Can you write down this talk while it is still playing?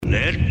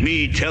Let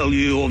me tell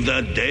you of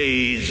the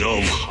days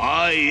of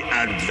high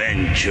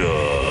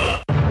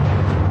adventure.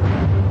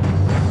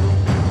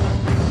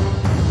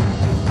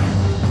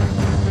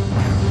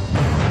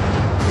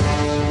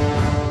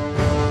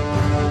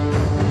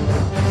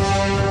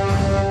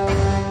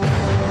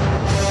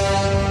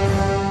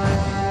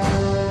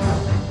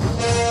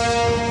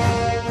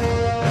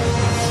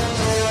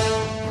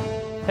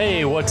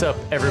 Hey, what's up,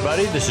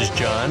 everybody? This is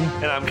John.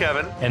 And I'm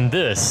Kevin. And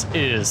this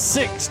is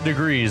 6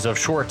 Degrees of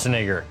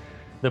Schwarzenegger,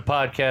 the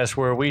podcast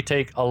where we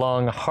take a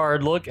long,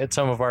 hard look at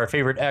some of our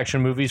favorite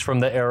action movies from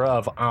the era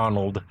of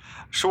Arnold.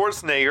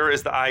 Schwarzenegger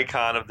is the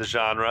icon of the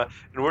genre,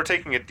 and we're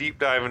taking a deep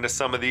dive into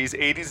some of these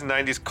 80s and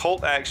 90s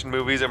cult action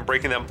movies and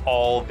breaking them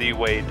all the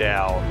way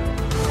down.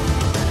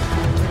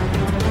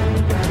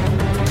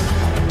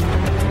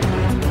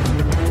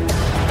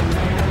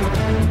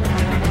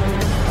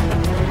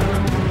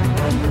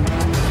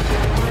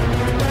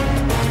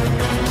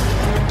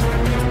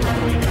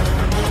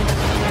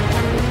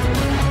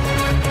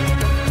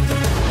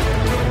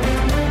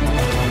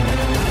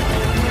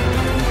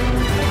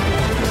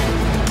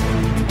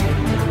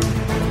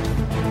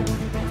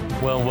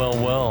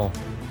 Well,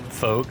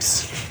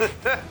 folks.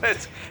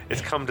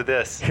 It's come to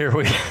this. Here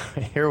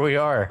we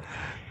are.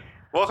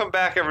 Welcome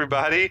back,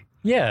 everybody.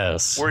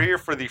 Yes. We're here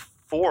for the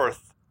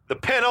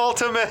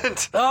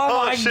penultimate.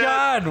 Oh my shit.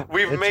 God.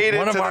 We've It's made it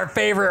one of to our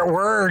favorite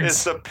words.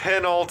 It's the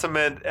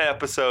penultimate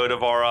episode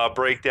of our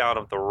breakdown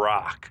of The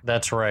Rock.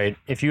 That's right.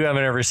 If you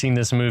haven't ever seen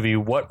this movie,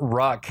 what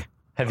rock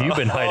have you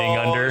been hiding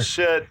under? Oh,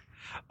 shit.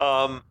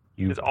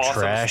 It's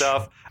awesome trash.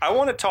 stuff. I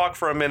want to talk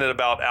for a minute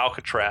about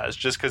Alcatraz,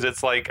 just because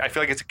it's like, I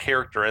feel like it's a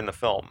character in the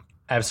film.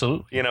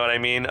 Absolutely. You know what I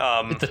mean?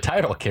 It's the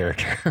title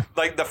character.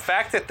 Like, the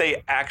fact that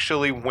they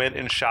actually went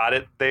and shot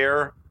it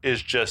there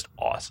is just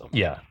awesome.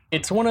 Yeah.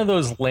 It's one of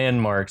those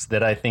landmarks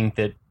that I think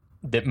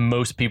that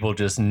most people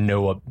just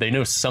know. They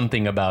know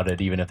something about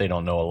it, even if they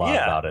don't know a lot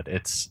about it.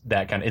 It's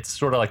that kind of, it's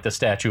sort of like the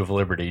Statue of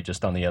Liberty,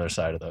 just on the other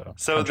side of the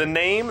So country.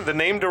 the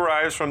name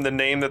derives from the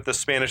name that the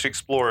Spanish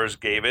explorers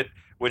gave it,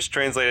 which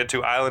translated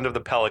to Island of the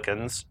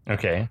Pelicans.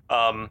 Okay.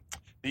 The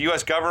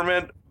U.S.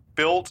 government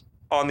built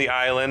on the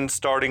island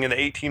starting in the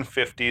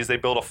 1850s. They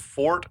built a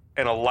fort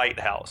and a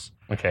lighthouse.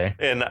 Okay.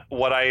 And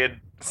what I had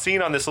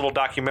seen on this little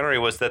documentary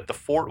was that the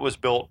fort was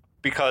built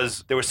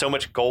because there was so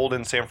much gold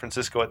in San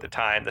Francisco at the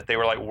time that they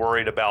were like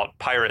worried about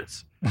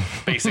pirates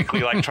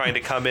basically like trying to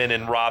come in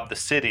and rob the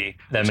city.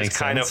 That which makes is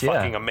kind sense, of yeah.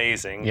 fucking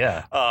amazing.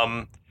 Yeah.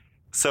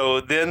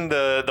 So then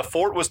the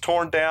fort was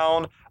torn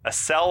down, a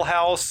cell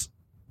house,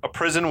 a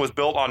prison was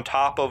built on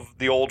top of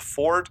the old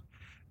fort,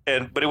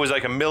 but it was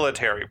like a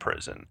military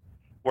prison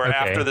where Okay.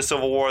 after the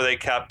Civil War they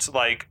kept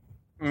like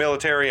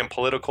military and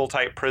political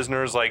type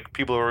prisoners, like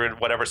people who were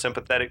whatever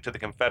sympathetic to the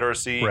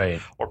Confederacy,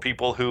 Right. or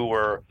people who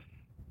were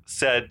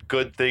said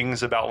good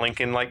things about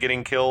Lincoln, like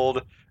getting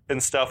killed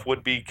and stuff,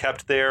 would be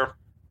kept there.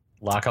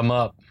 Lock them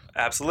up.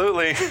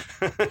 Absolutely.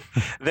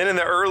 Then in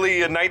the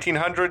early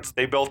 1900s,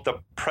 they built the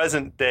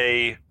present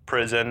day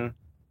prison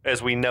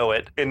as we know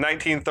it. In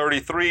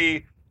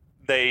 1933,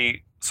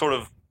 they sort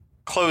of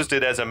closed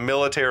it as a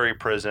military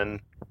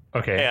prison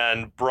Okay.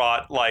 and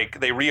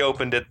they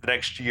reopened it the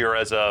next year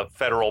as a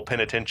federal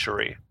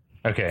penitentiary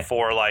Okay.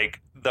 for like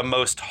the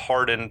most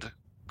hardened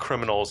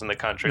criminals in the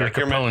country. The Like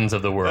your Capones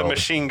of the world. the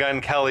Machine Gun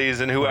Kellys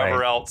and whoever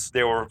Right. else.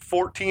 There were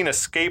 14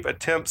 escape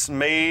attempts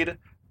made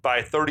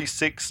by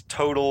 36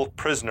 total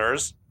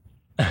prisoners.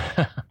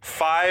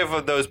 5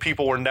 of those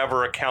people were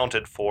never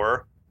accounted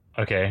for.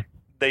 Okay.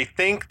 They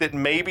think that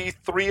maybe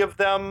 3 of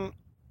them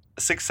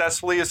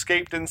successfully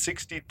escaped in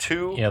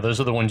 62. Yeah, those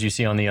are the ones you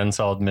see on the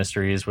Unsolved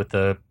Mysteries with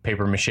the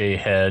paper mache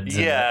heads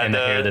and, Yeah, and the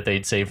hair that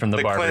they'd saved from the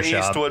The Clint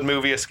barbershop. Eastwood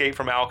movie Escape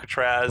from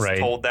Alcatraz Right.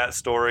 told that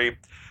story.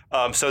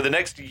 So the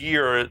next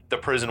year, the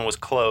prison was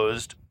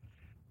closed,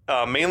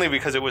 mainly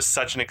because it was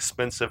such an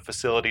expensive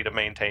facility to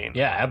maintain.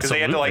 Yeah, Because they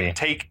had absolutely. to like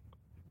take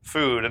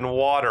food and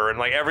water and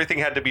like everything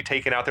had to be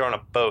taken out there on a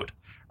boat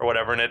or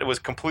whatever. And it was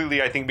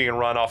completely, I think, being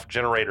run off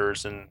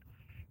generators and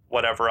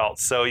whatever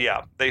else. So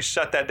yeah, they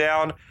shut that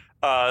down.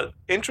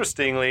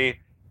 Interestingly,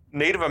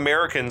 Native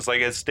Americans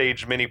like had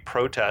staged many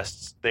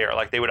protests there.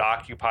 Like they would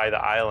occupy the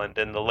island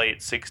in the late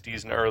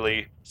 60s and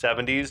early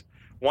 70s.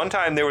 One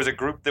time there was a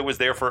group that was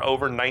there for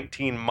over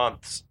 19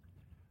 months.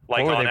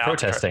 Like what were on they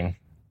Alcatraz. protesting?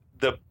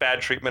 The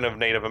bad treatment of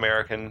Native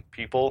American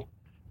people.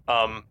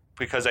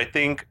 Because I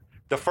think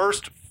the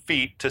first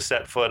feet to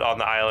set foot on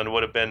the island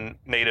would have been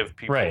Native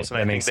peoples. Right, And that I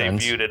think makes they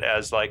sense. viewed it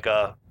as like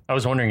a... I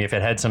was wondering if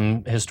it had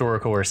some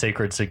historical or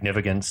sacred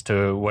significance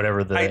to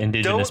whatever the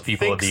indigenous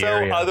people of the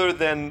area. Other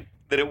than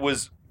that it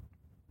was,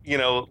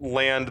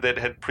 land that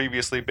had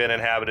previously been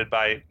inhabited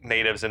by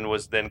natives and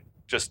was then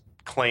just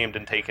claimed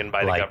and taken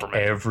by the like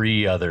government.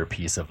 every other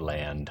piece of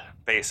land.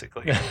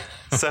 Basically.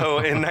 So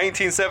in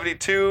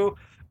 1972,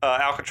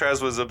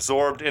 Alcatraz was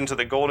absorbed into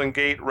the Golden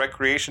Gate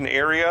Recreation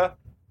Area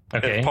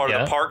Okay, as part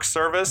yeah. of the Park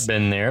Service.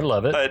 Been there,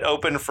 love it. It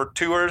opened for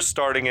tours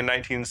starting in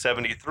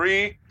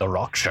 1973. The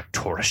Rock's a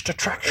tourist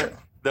attraction.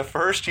 The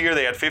first year,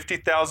 they had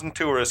 50,000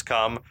 tourists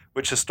come,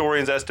 which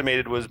historians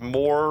estimated was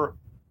more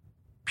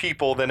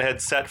people than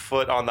had set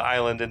foot on the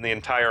island in the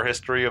entire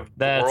history of the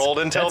That's- world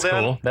until that's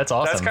then. cool. That's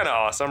awesome. That's kind of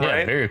awesome, Yeah,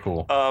 right? very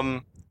cool.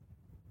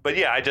 But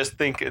yeah, I just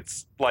think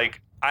it's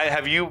like,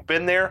 have you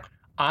been there?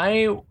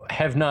 I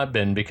have not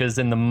been, because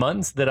in the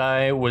months that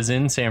I was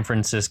in San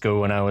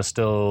Francisco when I was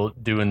still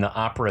doing the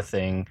opera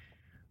thing,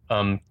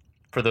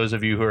 for those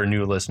of you who are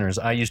new listeners,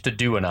 I used to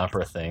do an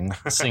opera thing,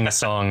 sing a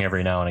song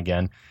every now and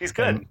again. He's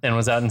good. And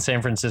was out in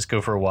San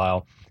Francisco for a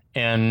while.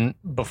 And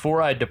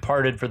before I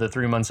departed for the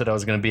 3 months that I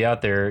was going to be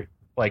out there,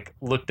 like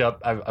looked up,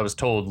 I was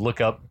told,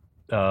 look up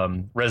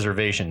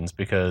reservations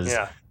because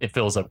it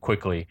fills up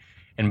quickly.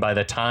 And by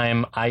the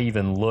time I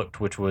even looked,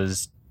 which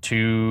was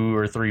 2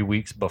 or 3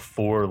 weeks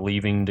before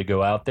leaving to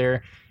go out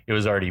there, it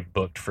was already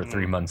booked for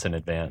 3 months in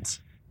advance.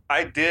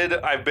 I've been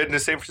to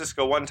San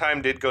Francisco one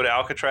time, did go to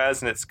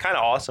Alcatraz, and it's kind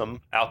of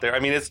awesome out there. I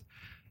mean,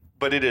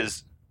 but it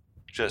is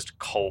just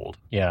cold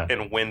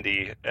and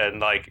windy, and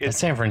like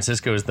San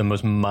Francisco is the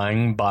most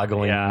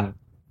mind-boggling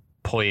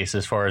place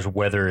as far as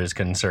weather is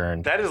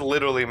concerned. That is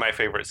literally my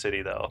favorite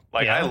city, though.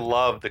 Like I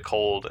love the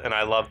cold, and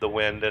I love the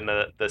wind and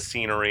the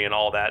scenery and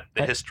all that,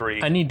 the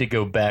history. I need to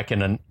go back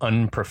in an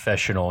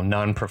unprofessional,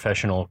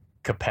 non-professional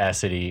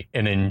capacity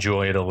and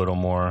enjoy it a little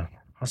more.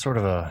 I was sort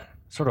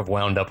of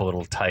wound up a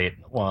little tight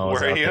while I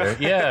was out there.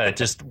 Yeah,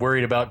 just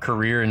worried about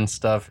career and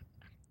stuff.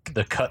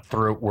 The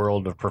cutthroat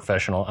world of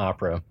professional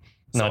opera.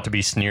 Not to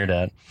be sneered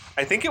at.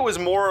 I think it was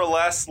more or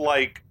less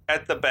like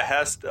at the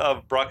behest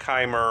of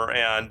Bruckheimer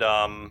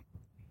and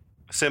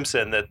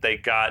Simpson that they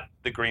got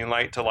the green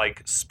light to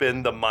like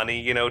spend the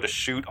money, to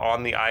shoot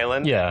on the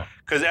island. Yeah.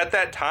 Because at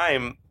that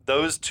time,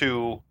 those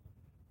two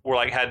were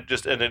like had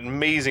just an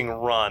amazing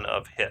run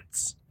of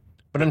hits.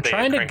 But I'm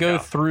trying to go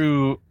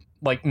through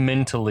like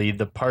mentally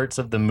the parts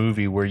of the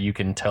movie where you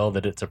can tell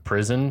that it's a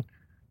prison.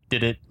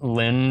 Did it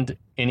lend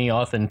any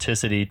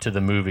authenticity to the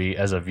movie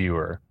as a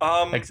viewer?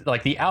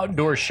 Like the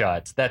outdoor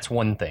shots, that's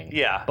one thing.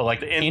 Yeah. But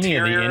like any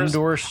of the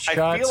indoor shots,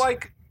 I feel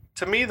like,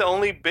 to me, the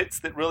only bits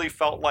that really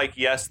felt like,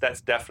 yes, that's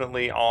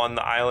definitely on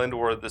the island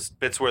were the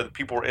bits where the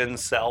people were in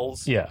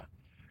cells. Yeah.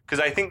 Because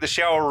I think the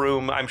shower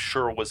room, I'm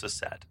sure, was a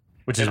set.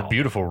 Which is a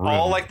beautiful room.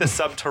 All like the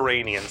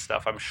subterranean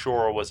stuff, I'm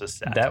sure, was a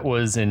set. That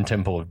was in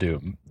Temple of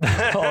Doom.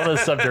 All the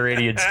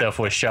subterranean stuff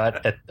was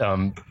shot at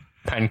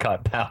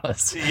Pinecott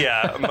Palace.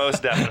 Yeah,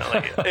 most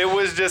definitely. It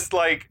was just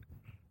like,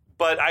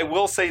 but I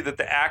will say that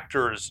the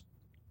actors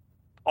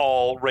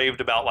all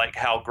raved about like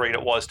how great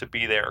it was to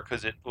be there,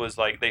 because it was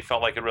like they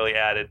felt like it really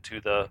added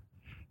to the,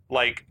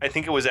 like I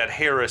think it was at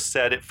Harris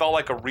said it felt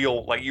like a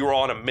real, like you were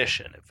on a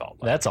mission. It felt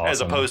like that's awesome,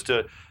 as opposed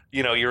to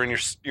you're in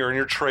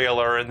your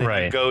trailer and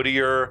then you go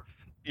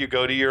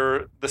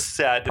to the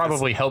set.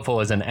 Probably helpful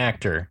as an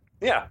actor.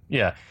 Yeah.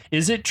 Yeah.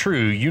 Is it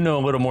true? You know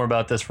a little more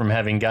about this from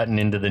having gotten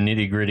into the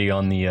nitty gritty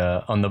on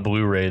the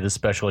Blu-ray, the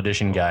special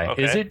edition guy.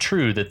 Okay. Is it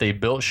true that they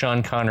built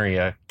Sean Connery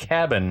a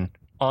cabin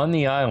on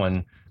the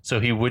island so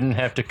he wouldn't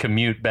have to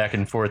commute back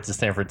and forth to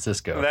San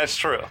Francisco? That's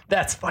true.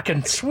 That's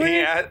fucking sweet.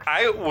 Yeah,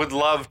 I would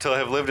love to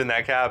have lived in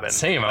that cabin.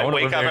 Same. I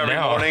wake up every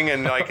morning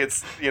and like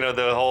it's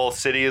the whole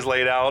city is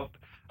laid out.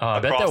 I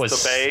bet that was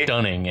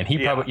stunning, and he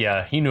probably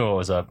he knew it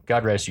was up.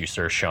 God rest you,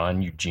 Sir Sean,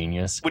 you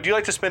genius. Would you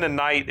like to spend a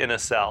night in a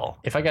cell?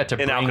 If I got to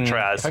bring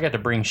Alcatraz, if I got to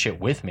bring shit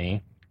with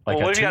me, like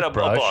what a if you had a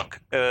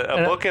book,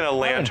 a book and a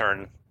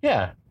lantern?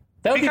 Yeah,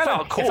 that would be kind fun.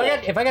 of cool.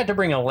 If I got to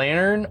bring a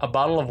lantern, a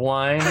bottle of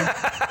wine,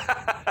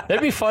 that'd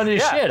be fun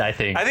as shit. I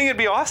think it'd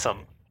be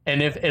awesome.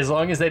 And as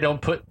long as they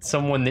don't put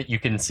someone that you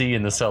can see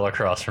in the cell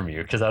across from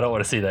you, because I don't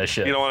want to see that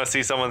shit. You don't want to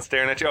see someone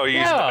staring at you. Oh, you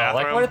using the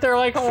bathroom? Like what if they're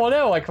like, oh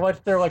no, like what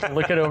if they're like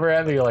looking over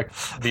at me, like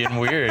being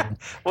weird?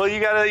 Well,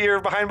 you're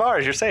behind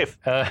bars. You're safe.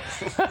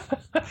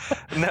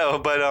 No,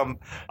 but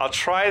I'll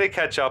try to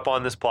catch up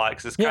on this plot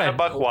because it's kind of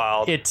buck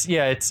wild. It's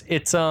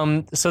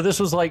so this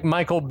was like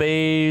Michael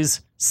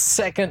Bay's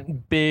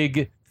second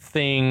big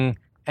thing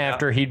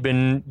after he'd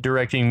been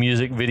directing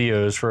music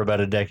videos for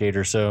about a decade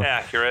or so.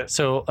 Accurate.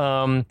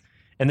 So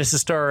and this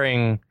is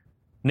starring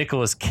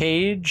Nicolas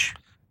Cage,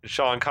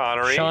 Sean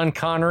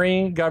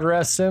Connery, God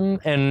rest him,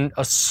 and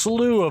a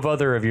slew of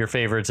other of your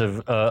favorites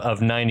of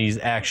 90s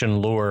action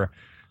lore.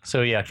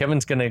 So yeah,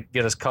 Kevin's gonna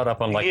get us caught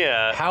up on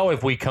how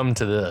have we come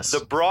to this?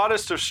 The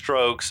broadest of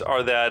strokes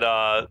are that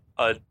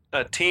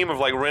a team of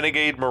like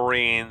renegade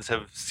Marines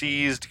have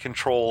seized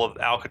control of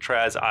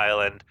Alcatraz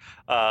Island,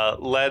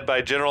 led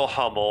by General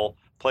Hummel,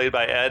 played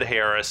by Ed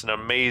Harris, an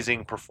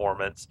amazing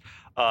performance.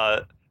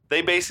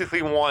 They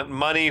basically want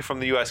money from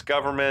the U.S.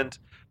 government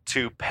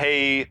to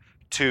pay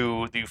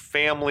to the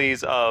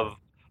families of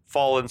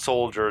fallen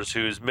soldiers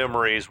whose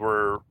memories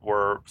were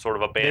sort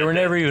of abandoned. They were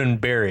never even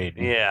buried.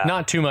 Yeah.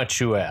 Not too much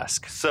to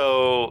ask.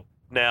 So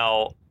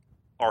now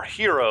our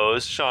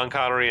heroes, Sean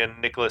Connery and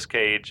Nicolas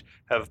Cage,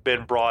 have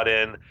been brought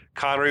in.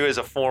 Connery is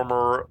a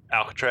former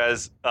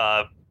Alcatraz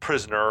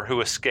prisoner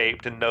who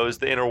escaped and knows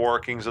the inner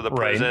workings of the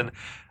prison.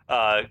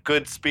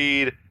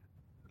 Goodspeed /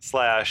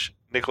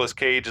 Nicolas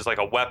Cage is like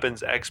a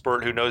weapons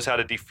expert who knows how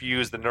to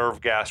defuse the nerve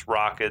gas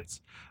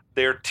rockets.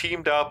 They're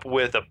teamed up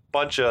with a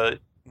bunch of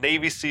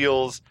Navy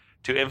SEALs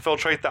to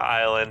infiltrate the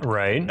island.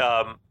 Right.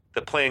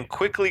 The plan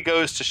quickly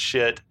goes to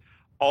shit.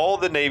 All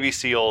the Navy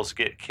SEALs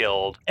get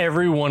killed.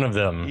 Every one of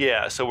them.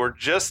 Yeah, so we're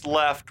just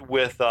left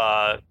with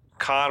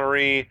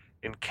Connery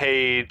and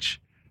Cage.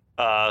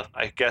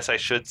 I guess I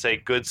should say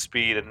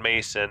Goodspeed and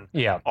Mason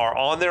are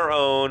on their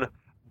own.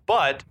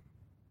 But,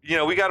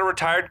 we got a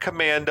retired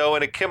commando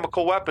and a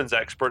chemical weapons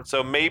expert,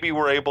 so maybe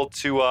we're able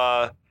to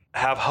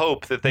have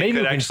hope that they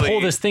could actually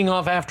pull this thing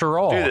off after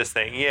all. Do this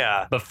thing,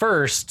 yeah. But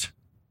first,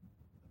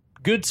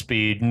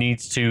 Goodspeed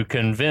needs to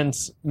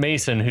convince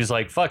Mason, who's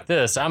like, fuck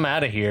this, I'm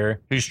out of here,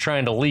 who's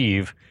trying to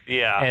leave.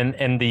 Yeah.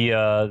 And the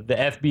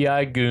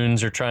FBI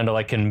goons are trying to,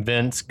 like,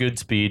 convince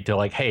Goodspeed to,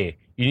 like, hey,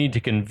 you need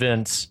to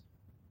convince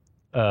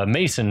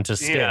Mason to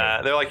stay.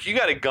 Yeah, they're like, you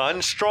got a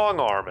gun, strong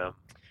arm him.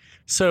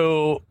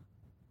 So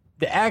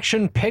the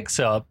action picks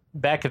up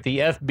back at the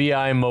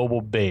FBI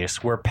mobile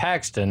base, where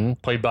Paxton,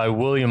 played by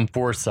William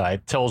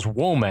Forsythe, tells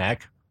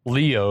Womack,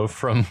 Leo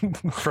from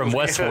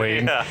West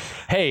Wing,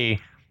 hey,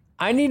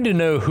 I need to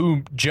know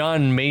who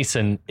John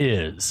Mason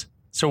is.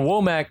 So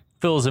Womack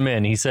fills him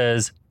in. He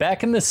says,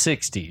 back in the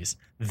 60s,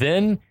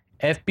 then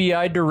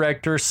FBI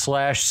director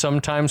 /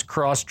 sometimes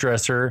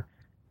cross-dresser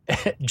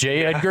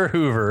J. Edgar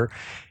Hoover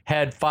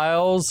had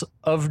files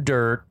of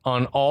dirt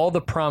on all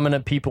the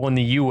prominent people in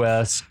the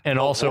U.S. and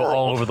also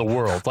all over the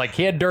world. Like,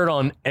 he had dirt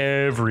on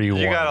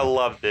everyone. You gotta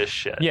love this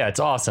shit. Yeah, it's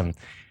awesome.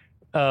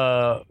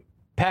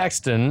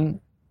 Paxton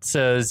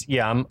says,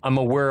 yeah, I'm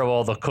aware of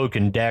all the cloak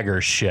and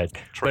dagger shit.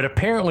 True. But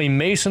apparently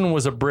Mason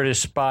was a British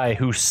spy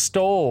who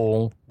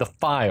stole the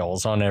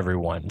files on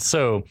everyone.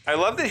 So I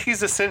love that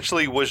he's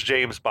essentially was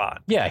James Bond.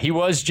 Yeah, he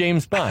was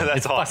James Bond. That's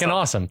it's fucking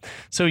awesome.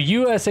 So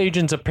U.S.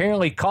 agents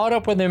apparently caught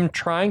up with him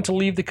trying to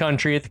leave the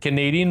country at the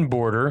Canadian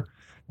border.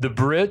 The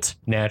Brits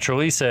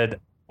naturally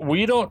said,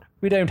 we don't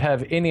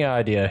have any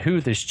idea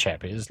who this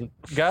chap is,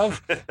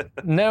 Gov.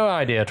 No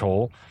idea at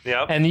all.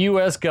 Yep. And the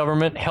U.S.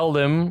 government held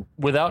him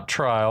without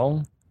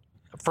trial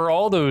for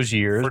all those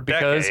years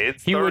because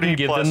decades, he wouldn't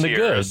give them the years.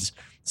 goods.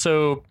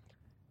 So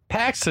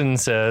Paxton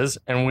says,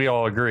 and we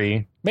all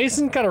agree,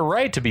 Mason's got a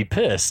right to be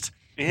pissed.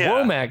 Yeah.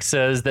 Womack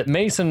says that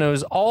Mason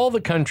knows all the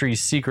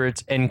country's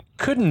secrets and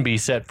couldn't be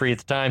set free at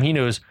the time. He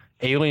knows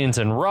aliens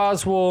in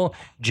Roswell,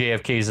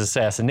 JFK's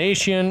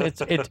assassination.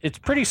 It's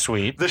pretty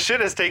sweet. The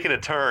shit has taken a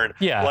turn.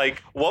 Yeah.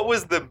 Like,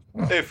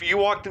 if you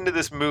walked into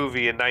this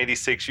movie in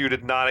 96, you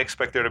did not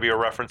expect there to be a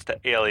reference to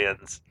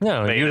aliens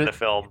made in the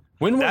film.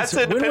 When was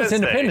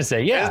Independence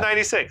Day? Yeah. It was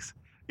 96.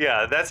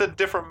 Yeah, that's a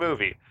different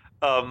movie.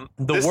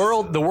 The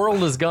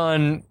world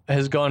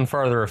has gone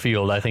farther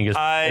afield, I think.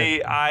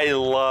 I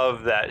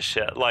love that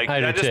shit. Like,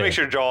 that just makes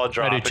your jaw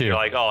drop and you're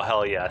like, oh,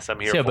 hell yes, I'm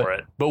here for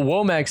it. But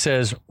Womack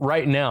says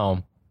right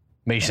now,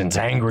 Mason's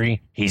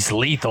angry, he's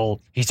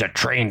lethal, he's a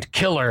trained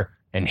killer,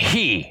 and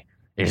he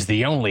is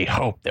the only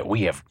hope that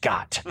we have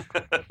got.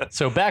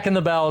 So back in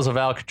the bowels of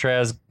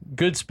Alcatraz,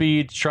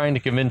 Goodspeed's trying to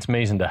convince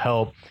Mason to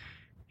help.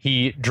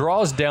 He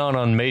draws down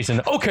on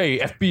Mason. Okay,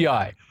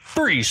 FBI,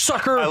 free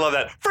sucker. I love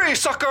that. Free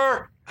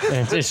sucker.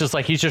 And it's just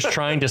like he's just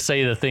trying to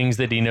say the things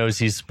that he knows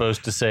he's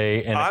supposed to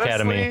say in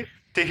Academy.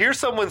 To hear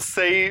someone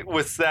say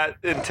with that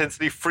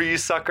intensity, free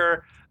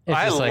sucker,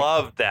 I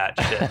love that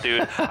shit,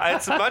 dude.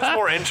 It's much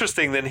more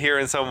interesting than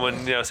hearing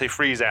someone, say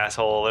freeze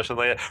asshole or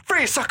something like that.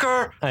 Free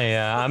sucker.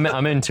 Yeah,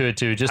 I'm into it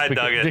too. Just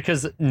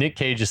because Nick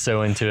Cage is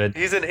so into it.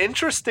 He's an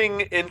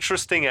interesting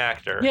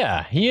actor.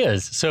 Yeah, he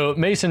is. So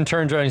Mason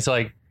turns around and he's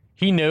like,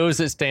 he knows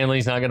that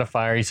Stanley's not going to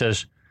fire. He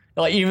says,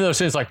 like, even though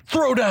Stanley's like,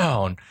 throw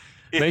down.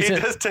 Mason,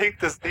 he does take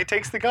this. He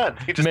takes the gun.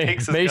 He just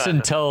takes his Mason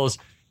gun.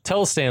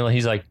 tells Stanley,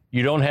 he's like,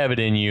 you don't have it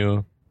in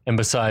you, and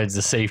besides,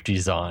 the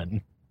safety's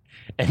on.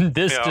 And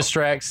this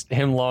distracts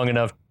him long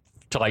enough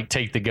to like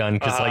take the gun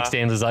because like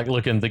Stanley's like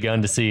looking at the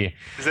gun to see.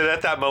 Is it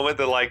at that moment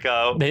that like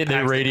they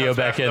radio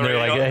back in? They're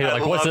like, hey,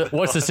 like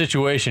what's the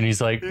situation?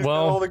 He's like,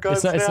 well,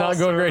 it's not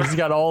going great. He's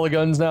got all the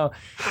guns now.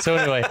 So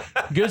anyway,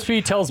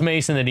 Goodspeed tells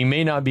Mason that he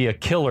may not be a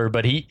killer,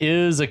 but he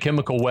is a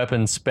chemical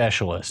weapons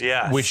specialist.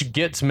 Yes. Which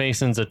gets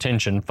Mason's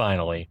attention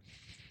finally.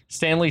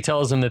 Stanley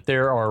tells him that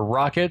there are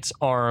rockets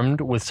armed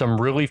with some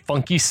really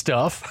funky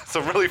stuff.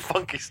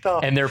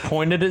 And they're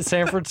pointed at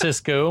San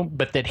Francisco,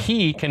 but that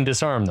he can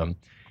disarm them.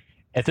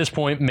 At this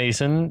point,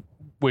 Mason,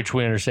 which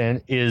we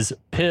understand, is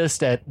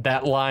pissed at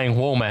that lying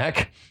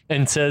Womack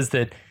and says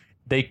that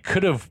they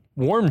could have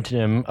warned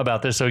him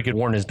about this so he could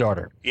warn his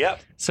daughter.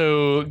 Yep.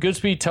 So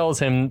Goodspeed tells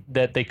him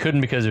that they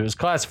couldn't because it was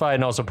classified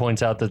and also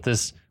points out that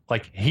this,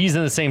 like, he's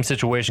in the same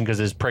situation because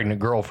his pregnant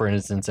girlfriend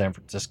is in San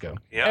Francisco.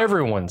 Yep.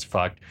 Everyone's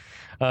fucked.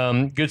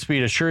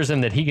 Goodspeed assures him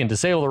that he can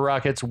disable the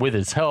rockets with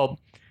his help.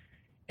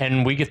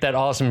 And we get that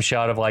awesome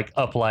shot of like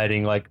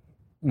uplighting, like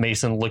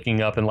Mason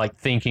looking up and like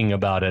thinking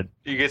about it.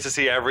 You get to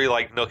see every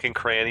like nook and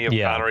cranny of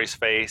Connery's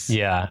face.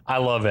 Yeah, I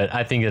love it.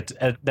 I think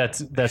that's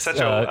such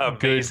a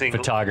good amazing,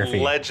 photography,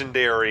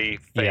 legendary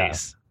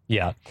face.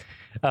 Yeah.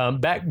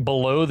 Back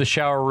below the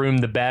shower room,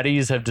 the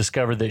baddies have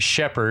discovered that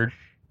Shepard,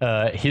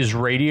 his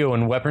radio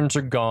and weapons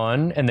are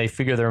gone, and they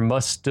figure there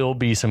must still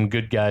be some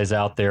good guys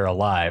out there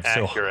alive.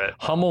 Accurate.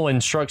 So Hummel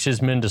instructs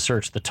his men to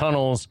search the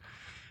tunnels.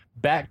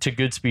 back to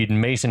Goodspeed and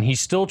Mason. He's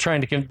still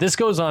trying to this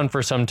goes on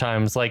for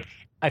sometimes. Like,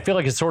 I feel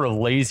like it's sort of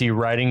lazy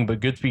writing, but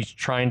Goodspeed's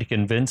trying to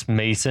convince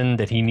Mason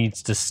that he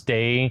needs to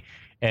stay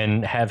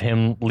and have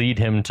him lead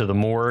him to the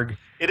morgue.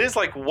 It is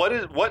like,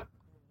 what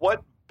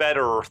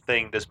better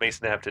thing does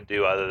Mason have to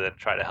do other than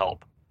try to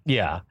help?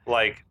 Yeah.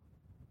 Like,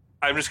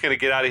 I'm just going to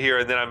get out of here,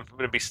 and then I'm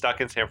going to be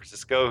stuck in San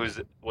Francisco,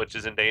 which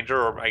is in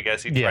danger, or I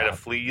guess he'd try to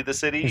flee the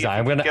city. He's like,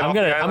 I'm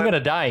gonna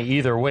die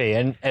either way,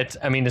 and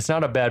it's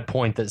not a bad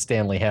point that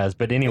Stanley has,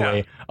 but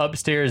anyway,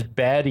 upstairs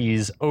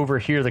baddies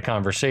overhear the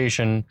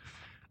conversation.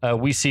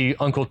 We see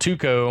Uncle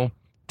Tuco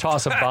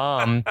toss a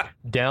bomb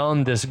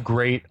down this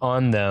grate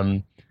on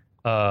them.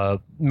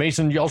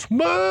 Mason yells,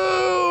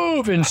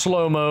 "Move!" in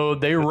slow-mo.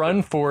 They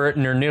run for it,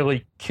 and they're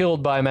nearly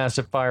killed by a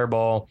massive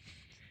fireball.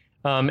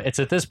 It's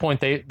at this point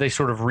they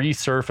sort of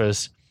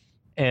resurface,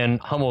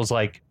 and Hummel's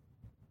like,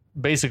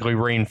 basically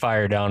rain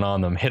fire down on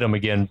them, hit them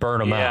again, burn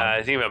them out. Yeah,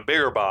 it's even a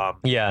bigger bomb.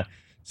 Yeah.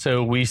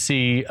 So we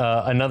see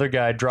another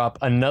guy drop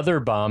another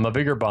bomb, a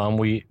bigger bomb,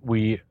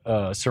 we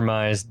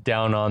surmise,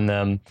 down on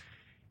them.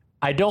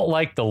 I don't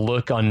like the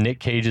look on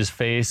Nick Cage's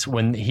face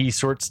when he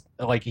sort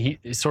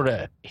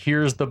of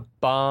hears the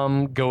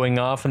bomb going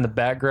off in the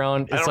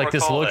background. It's like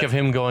this look of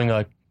him going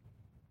like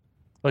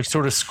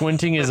sort of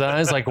squinting his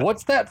eyes, like,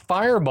 what's that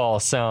fireball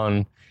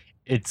sound?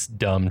 It's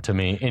dumb to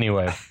me.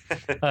 Anyway,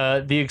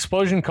 the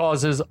explosion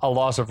causes a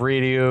loss of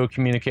radio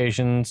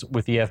communications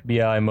with the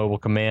FBI mobile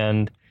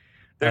command.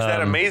 There's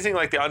that amazing,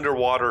 like, the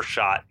underwater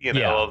shot,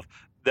 of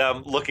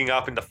them looking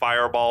up and the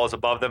fireball is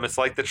above them. It's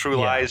like the True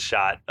Lies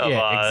shot of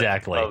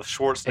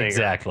Schwarzenegger.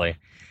 Exactly.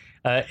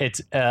 It's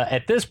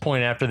at this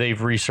point, after they've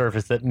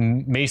resurfaced, that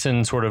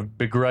Mason sort of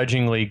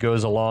begrudgingly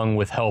goes along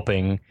with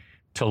helping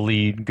to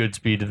lead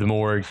Goodspeed to the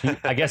morgue.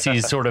 I guess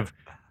he's sort of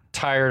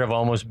tired of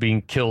almost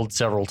being killed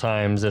several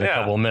times in a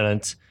couple of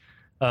minutes.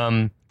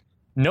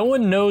 No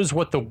one knows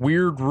what the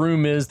weird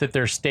room is that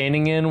they're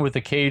standing in with the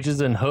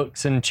cages and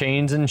hooks and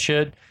chains and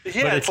shit.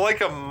 Yeah, it's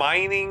like a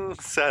mining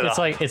setup.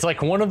 It's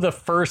like one of the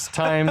first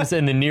times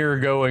in the near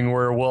going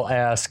where we'll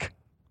ask,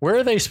 where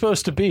are they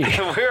supposed to be?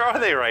 Where are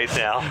they right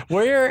now?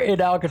 Where in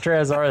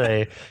Alcatraz are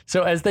they?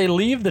 So as they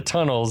leave the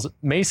tunnels,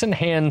 Mason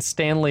hands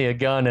Stanley a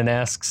gun and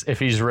asks if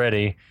he's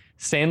ready.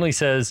 Stanley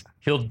says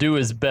he'll do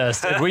his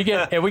best. And we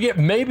get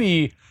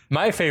maybe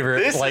my favorite.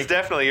 This is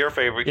definitely your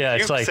favorite. Yeah,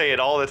 you say it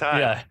all the time.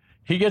 Yeah.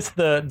 He gets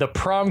the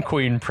prom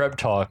queen prep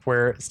talk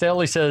where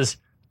Stanley says,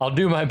 I'll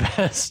do my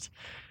best.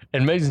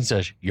 And Mason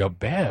says, your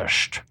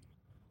best?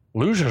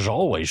 Losers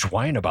always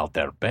whine about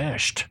their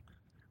best.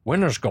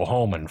 Winners go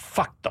home and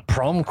fuck the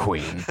prom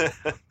queen.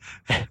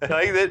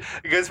 Like that,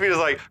 Goodspeed is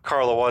like,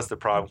 Carla was the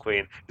prom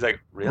queen. He's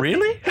like,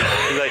 really?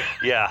 He's like,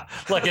 yeah.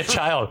 Like a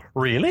child,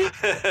 really?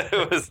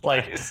 It was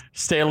like nice.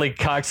 Stanley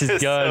cocks his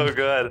It's gun. so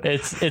good.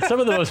 It's some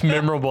of the most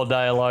memorable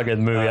dialogue in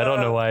the movie. I don't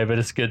know why, but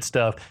it's good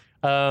stuff.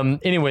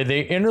 Anyway,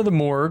 they enter the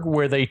morgue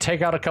where they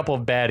take out a couple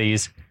of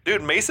baddies.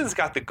 Dude, Mason's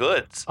got the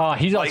goods.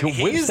 He's like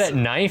whips that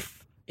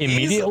knife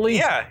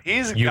immediately.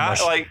 He's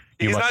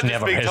not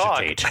never just big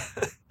hesitate.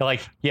 talk.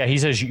 He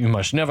says you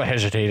must never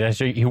hesitate. And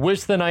so he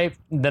whips the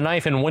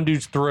knife in one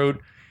dude's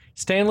throat.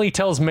 Stanley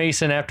tells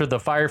Mason after the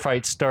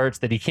firefight starts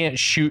that he can't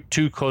shoot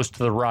too close to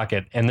the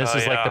rocket, and this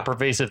is like the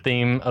pervasive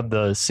theme of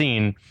the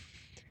scene.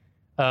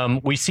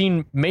 We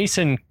seen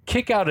Mason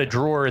kick out a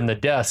drawer in the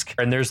desk,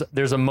 and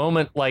there's a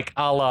moment like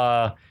a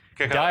la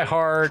Die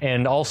Hard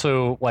and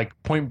also like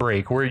Point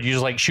Break where you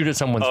just like shoot at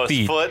someone's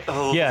feet. Foot?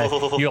 Yeah,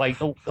 you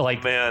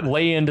like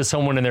lay into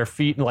someone in their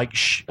feet and like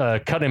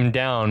cut him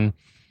down.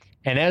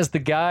 And as the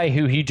guy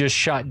who he just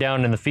shot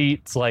down in the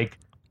feet's like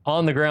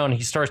on the ground,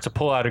 he starts to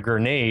pull out a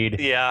grenade.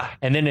 Yeah.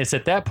 And then it's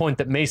at that point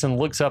that Mason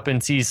looks up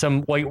and sees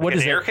some what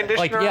is air conditioner?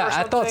 Like, yeah,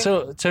 I thought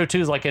so too.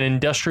 Is like an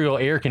industrial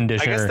air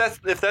conditioner. I guess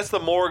if that's the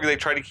morgue, they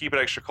try to keep it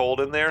extra cold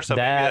in there. So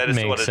that maybe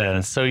that is what makes it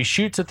sense. is. So he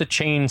shoots at the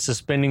chain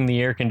suspending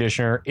the air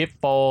conditioner. It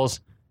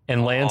falls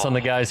and lands on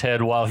the guy's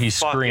head while he's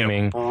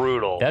screaming.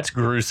 Brutal. That's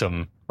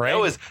gruesome,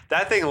 right?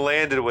 That thing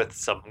landed with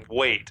some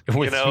weight.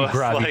 With some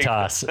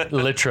gravitas,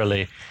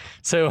 literally.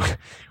 So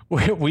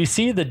we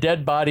see the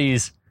dead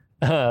body's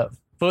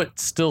foot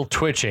still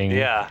twitching.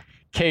 Yeah.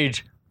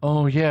 Cage,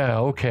 oh yeah,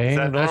 okay.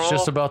 That's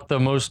just about the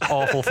most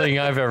awful thing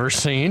I've ever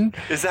seen.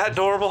 Is that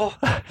normal?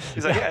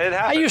 He's like, yeah, it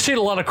happens. You've seen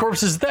a lot of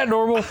corpses. Is that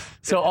normal?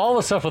 So all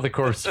the stuff with the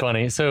corpse is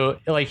funny. So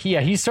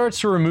he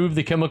starts to remove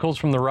the chemicals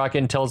from the rocket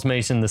and tells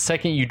Mason, the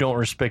second you don't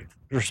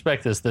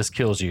respect this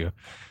kills you.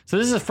 So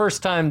this is the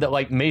first time that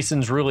like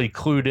Mason's really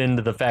clued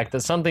into the fact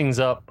that something's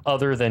up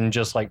other than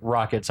just like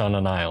rockets on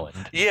an island.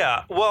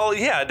 Yeah. Well,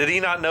 yeah. Did he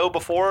not know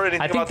before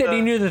anything? I think that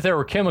he knew that there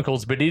were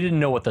chemicals, but he didn't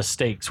know what the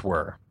stakes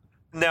were.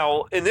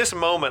 Now, in this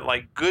moment,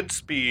 like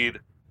Goodspeed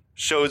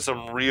showed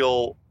some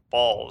real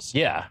balls.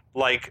 Yeah.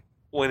 Like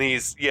when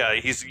he's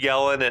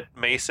yelling at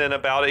Mason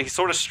about it. He's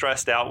sort of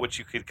stressed out, which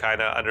you could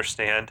kind of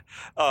understand.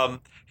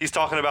 He's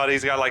talking about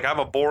he's got like, I'm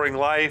a boring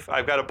life.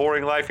 I've got a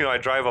boring life. I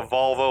drive a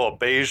Volvo, a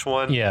beige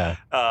one. Yeah.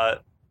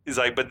 He's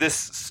like, but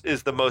this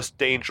is the most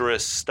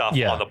dangerous stuff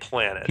on the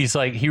planet. He's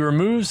like, he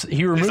removes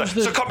like,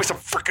 so cut me some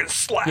freaking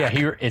slack.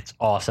 Yeah, it's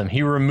awesome.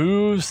 He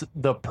removes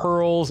the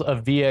pearls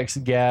of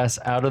VX gas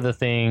out of the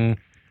thing.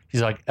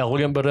 He's like,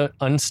 elegant but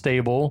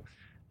unstable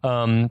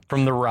from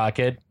the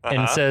rocket,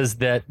 and says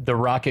that the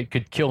rocket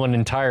could kill an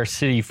entire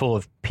city full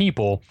of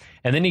people.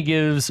 And then he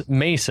gives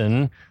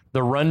Mason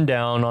the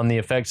rundown on the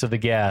effects of the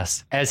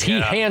gas as he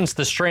hands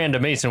the strand to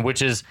Mason,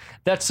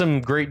 that's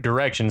some great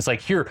direction. It's like,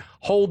 here,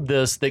 hold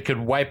this that could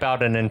wipe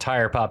out an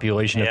entire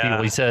population of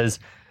people. He says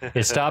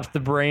it stops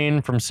the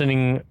brain from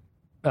sending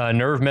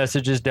nerve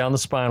messages down the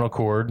spinal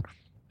cord,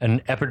 an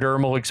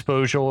epidermal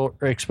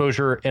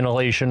exposure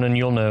inhalation, and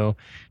you'll know,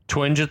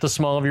 twinge at the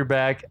small of your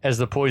back as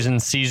the poison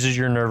seizes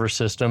your nervous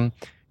system,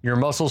 your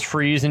muscles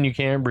freeze and you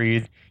can't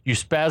breathe, you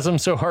spasm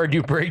so hard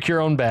you break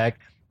your own back,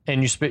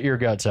 and you spit your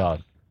guts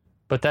out.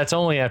 But that's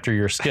only after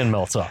your skin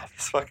melts off.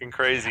 It's fucking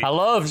crazy. I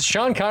love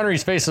Sean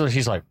Connery's face.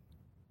 He's like,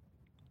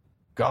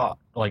 God,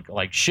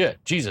 like shit,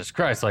 Jesus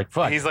Christ, like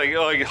fuck. He's like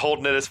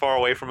holding it as far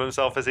away from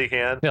himself as he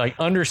can. Yeah, like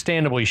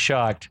understandably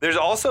shocked. There's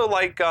also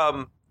like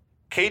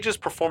Cage's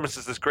performance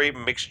is this great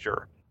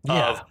mixture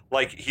of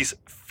like he's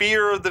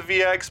fear of the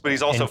VX, but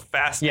he's also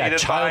fascinated by it.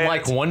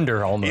 Childlike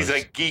wonder almost. He's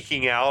like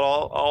geeking out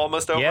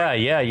almost over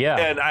it. Yeah.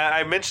 And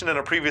I mentioned in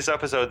a previous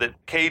episode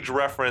that Cage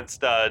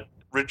referenced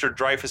Richard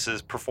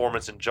Dreyfuss's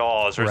performance in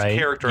Jaws, or his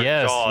character in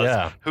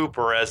Jaws,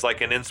 Hooper, as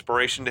like an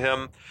inspiration to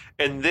him.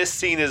 And this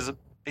scene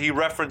he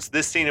referenced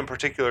this scene in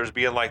particular as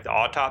being like the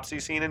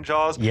autopsy scene in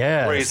Jaws,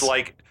 where he's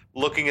like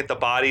looking at the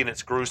body and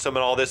it's gruesome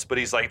and all this, but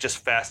he's like just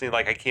fascinated,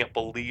 like, I can't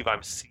believe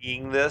I'm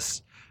seeing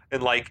this,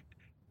 and like,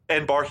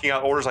 and barking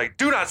out orders like,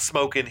 do not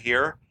smoke in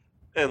here,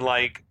 and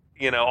like,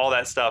 all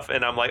that stuff.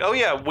 And I'm like, oh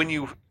yeah,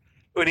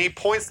 when he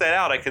points that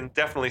out, I can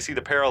definitely see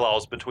the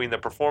parallels between the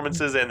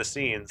performances and the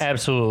scenes.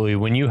 Absolutely.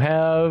 When you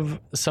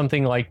have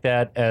something like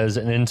that as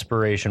an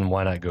inspiration,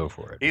 why not go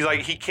for it? He's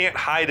like, he can't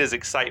hide his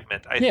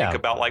excitement. I think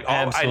about like,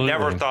 I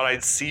never thought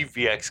I'd see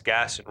VX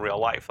gas in real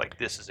life. Like,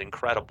 this is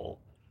incredible.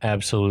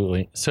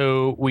 Absolutely.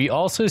 So we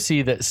also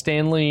see that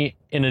Stanley,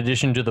 in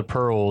addition to the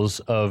pearls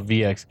of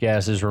VX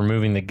gas, is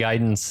removing the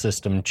guidance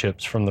system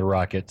chips from the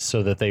rockets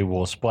so that they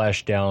will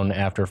splash down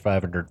after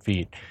 500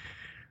 feet.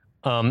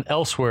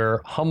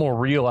 Elsewhere, Hummel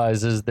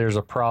realizes there's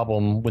a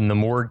problem when the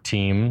morgue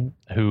team,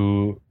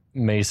 who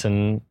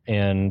Mason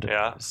and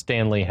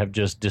Stanley have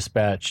just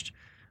dispatched,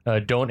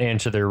 don't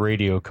answer their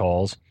radio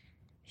calls.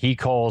 He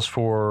calls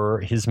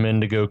for his men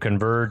to go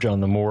converge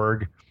on the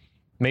morgue.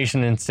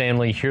 Mason and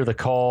Stanley hear the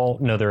call,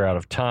 know they're out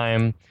of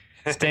time.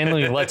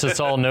 Stanley lets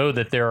us all know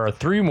that there are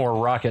 3 more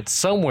rockets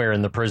somewhere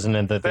in the prison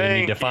and that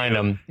they need to find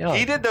them.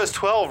 He did those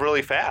 12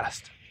 really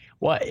fast.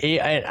 Well,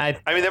 I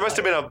mean, there must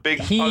have been a big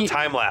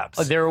time lapse.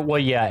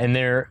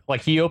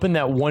 And he opened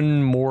that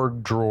one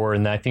morgue drawer,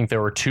 and I think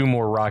there were 2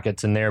 more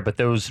rockets in there, but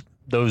those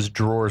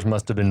drawers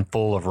must have been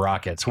full of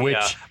rockets.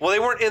 Which, well, they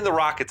weren't in the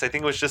rockets. I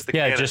think it was just the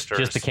canisters.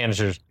 just the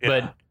canisters. Yeah.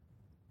 But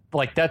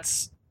like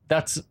that's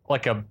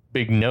like a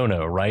big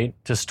no-no, right?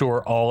 To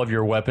store all of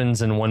your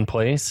weapons in one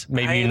place.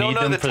 Maybe you need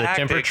them for the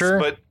temperature.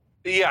 But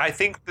yeah, I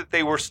think that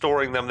they were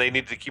storing them. They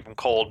needed to keep them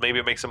cold. Maybe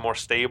it makes them more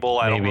stable.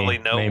 I don't really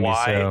know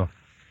why.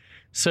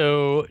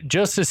 So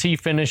just as he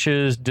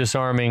finishes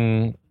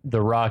disarming the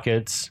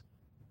rockets,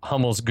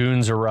 Hummel's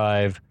goons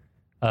arrive.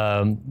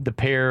 The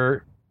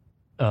pair,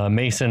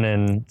 Mason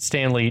and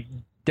Stanley,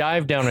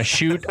 dive down a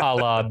chute a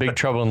la Big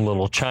Trouble in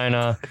Little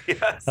China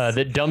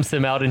that dumps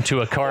them out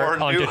into a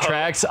cart onto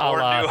tracks a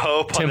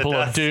la Temple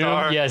of Doom.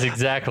 Star. Yes,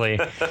 exactly.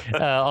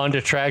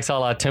 Onto tracks a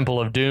la Temple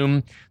of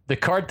Doom. The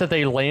cart that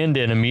they land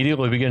in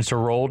immediately begins to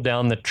roll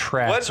down the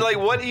tracks.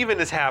 What even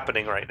is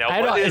happening right now?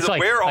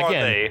 Where are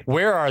they?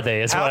 Where are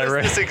they? It's How what does I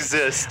read. This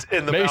exist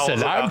in the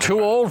Mason, I'm too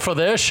old for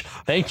this.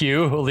 Thank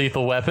you,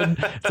 Lethal Weapon.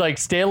 It's like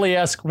Stanley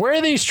asks, where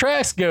do these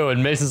tracks go?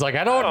 And Mason's like,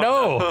 I don't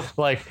know.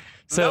 Like,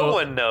 so no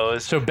one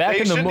knows. So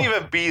they shouldn't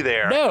even be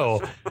there.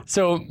 No.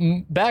 So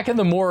back in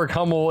the morgue,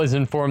 Hummel is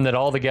informed that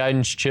all the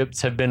guidance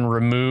chips have been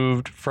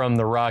removed from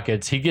the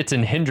rockets. He gets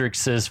in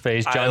Hendrix's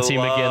face, John C.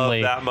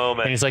 McGinley. That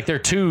moment. And he's like, "They're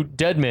 2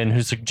 dead men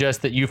who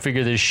suggest that you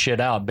figure this shit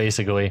out."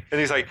 Basically. And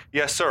he's like,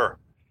 "Yes, sir.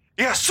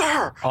 Yes,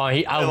 sir." Oh,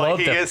 I love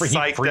that. He freaks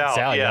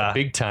out,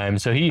 big time.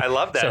 So I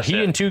love that. So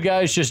he and 2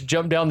 guys just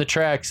jump down the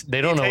tracks.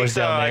 They don't know what's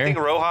down there. I think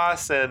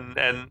Rojas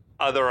and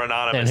other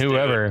anonymous and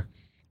whoever. Dude.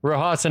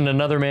 Rojas and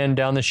another man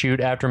down the chute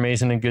after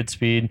Mason in good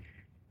speed.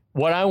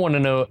 What I want to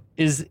know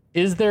is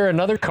there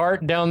another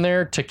cart down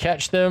there to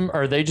catch them,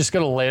 or are they just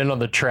going to land on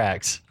the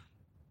tracks?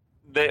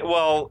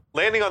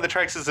 Landing on the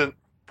tracks isn't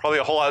probably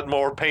a whole lot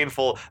more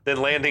painful than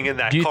landing in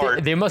that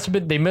cart. They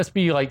must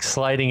be like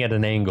sliding at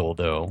an angle,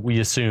 though, we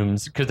assume,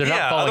 because they're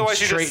not falling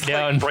straight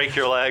down. Like, break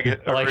your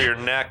leg or your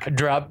neck.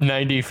 Drop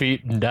 90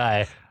 feet and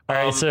die. All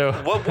right, so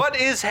what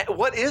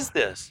is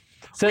this?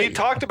 So we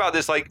talked about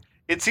this, like,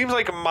 It seems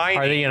like a mine.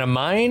 Are they in a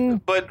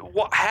mine? But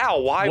how?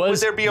 Why would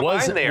there be a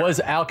mine there? Was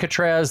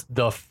Alcatraz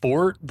the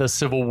fort, the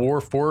Civil War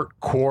fort,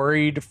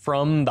 quarried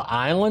from the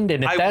island?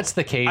 And if that's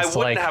the case, I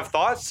wouldn't have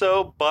thought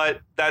so,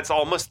 but that's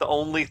almost the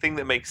only thing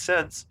that makes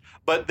sense.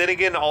 But then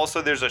again,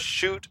 also there's a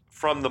chute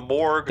from the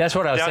morgue. That's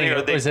what I was down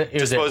thinking. Here.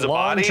 Is it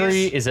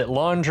laundry? Is it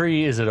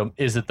laundry? Is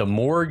it the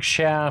morgue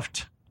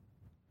shaft?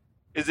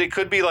 It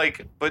could be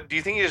like, but do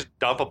you think you just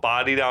dump a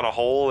body down a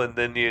hole and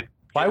then you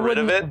Why get rid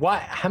of it? Why?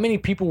 How many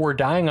people were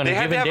dying on a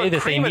given day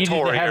that they needed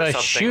to have a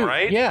chute?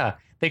 Right? Yeah,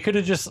 they could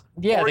have just or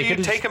they you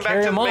could take them back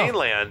to the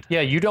mainland.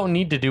 Yeah, you don't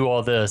need to do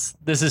all this.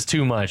 This is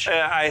too much.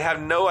 I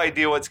have no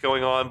idea wwhat's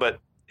going on, but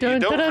you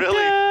don't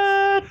really.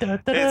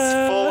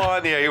 It's full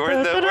on. Yeah, we're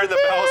in the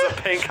bowels of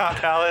Pankot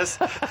Palace.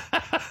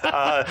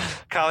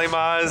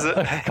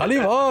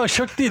 Kalima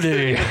Shakti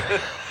Day.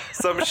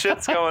 Some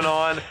shit's going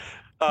on.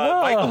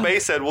 Michael Bay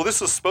said, well,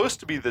 this was supposed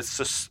to be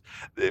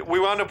we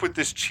wound up with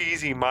this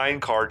cheesy mine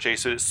car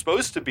chase. So it's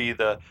supposed to be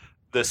the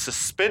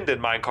suspended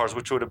mine cars,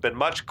 which would have been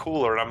much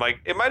cooler. And I'm like,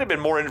 it might have been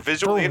more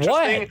visually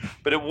interesting,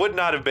 but it would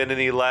not have been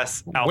any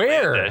less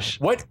outlandish.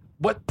 Where?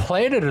 What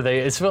planet are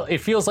they?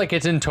 It feels like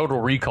it's in Total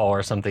Recall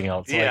or something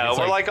else. Yeah,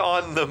 we're like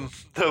on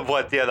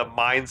the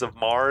mines of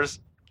Mars.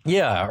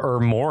 Yeah, or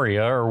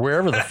Moria or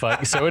wherever the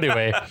fuck. So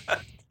anyway,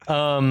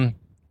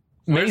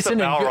 Mason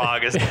the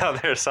Balrog is down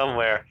there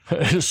somewhere.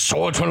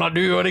 Swords will not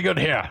do you any good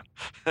here.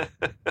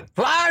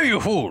 Fly, you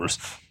fools!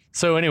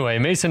 So anyway,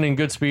 Mason and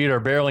Goodspeed are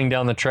barreling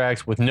down the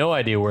tracks with no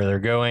idea where they're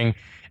going.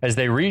 As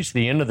they reach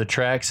the end of the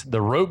tracks, the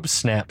rope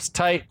snaps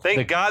tight.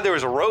 Thank God there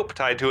was a rope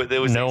tied to it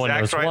that was no the one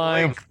exact knows right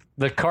why. length.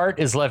 The cart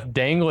is left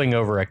dangling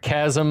over a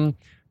chasm.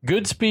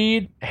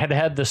 Goodspeed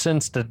had the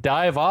sense to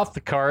dive off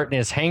the cart and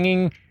is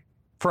hanging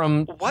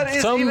from What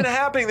is even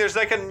happening? There's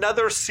like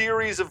another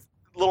series of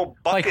little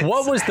buckets. Like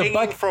what was the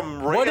bucket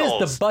from rails? What is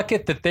the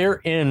bucket that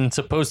they're in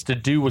supposed to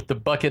do with the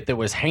bucket that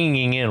was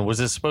hanging in? Was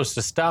it supposed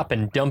to stop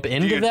and dump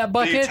into that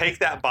bucket? Do you take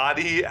that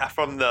body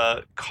from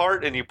the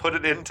cart and you put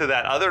it into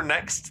that other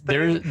next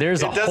thing?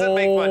 There's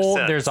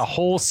a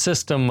whole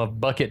system of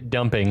bucket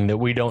dumping that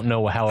we don't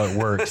know how it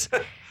works.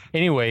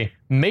 Anyway,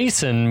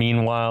 Mason,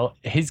 meanwhile,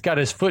 he's got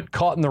his foot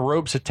caught in the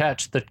ropes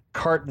attached to the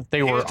cart that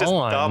they were was just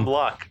on. Dumb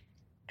luck.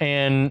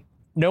 And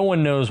no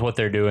one knows what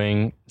they're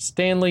doing.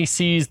 Stanley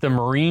sees the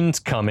Marines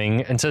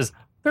coming and says,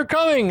 "They're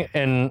coming!"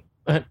 And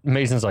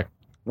Mason's like,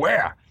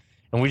 "Where?"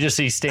 And we just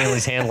see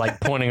Stanley's hand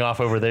like pointing off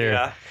over there.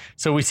 Yeah.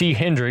 So we see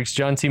Hendricks,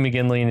 John C.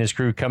 McGinley, and his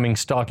crew coming,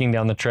 stalking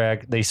down the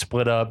track. They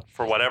split up.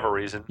 For whatever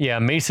reason. Yeah,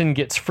 Mason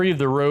gets free of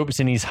the ropes,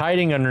 and he's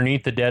hiding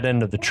underneath the dead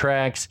end of the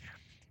tracks.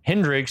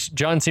 Hendricks,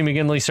 John C.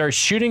 McGinley, starts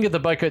shooting at the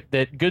bucket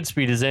that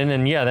Goodspeed is in,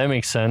 and yeah, that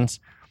makes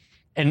sense.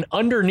 And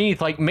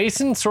underneath, like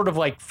Mason sort of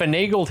like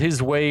finagled his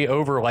way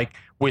over, like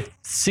with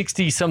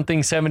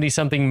 60-something,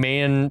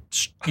 70-something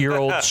year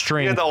old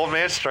strength. Yeah, the old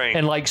man strength.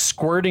 And like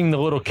squirting the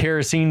little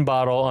kerosene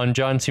bottle on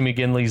John C.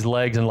 McGinley's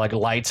legs and like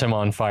lights him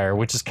on fire,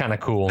 which is kind of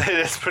cool. It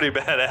is pretty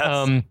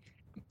badass.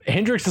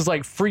 Hendricks is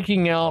like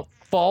freaking out,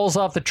 falls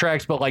off the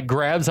tracks, but like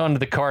grabs onto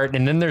the cart,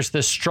 and then there's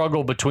this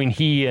struggle between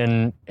he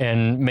and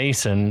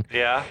Mason.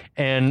 Yeah.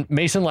 And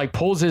Mason like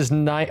pulls his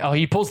knife. Oh,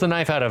 he pulls the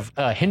knife out of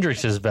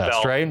Hendricks' vest,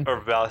 belt, right?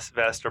 Or vest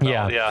or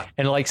belt. Yeah.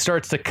 And like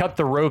starts to cut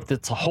the rope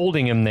that's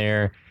holding him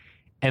there.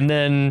 And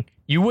then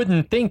you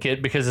wouldn't think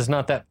it because it's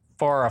not that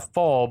far a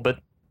fall, but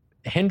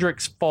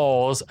Hendricks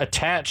falls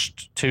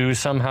attached to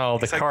somehow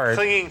the cart,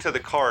 clinging to the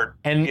cart,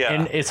 and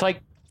it's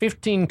like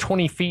 15,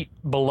 20 feet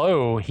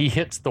below, he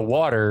hits the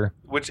water,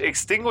 which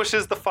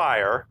extinguishes the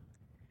fire.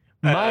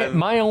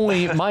 My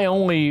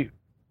only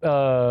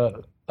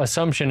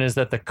assumption is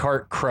that the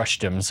cart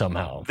crushed him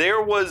somehow.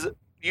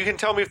 You can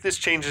tell me if this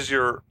changes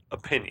your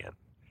opinion.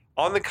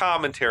 On the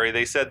commentary,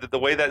 they said that the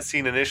way that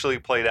scene initially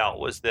played out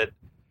was that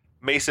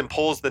Mason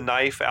pulls the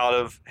knife out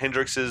of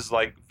Hendrix's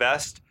like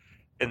vest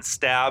and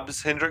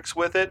stabs Hendricks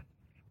with it,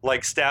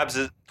 like stabs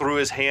it through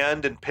his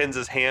hand and pins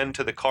his hand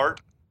to the cart.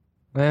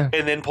 And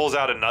then pulls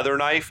out another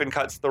knife and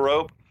cuts the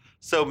rope.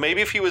 So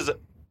maybe if he was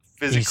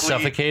physically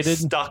suffocated,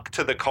 stuck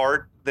to the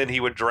cart, then he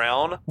would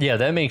drown. Yeah,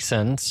 that makes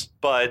sense.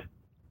 But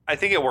I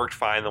think it worked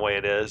fine the way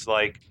it is.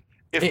 Like,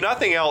 if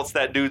nothing else,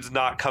 that dude's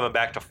not coming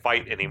back to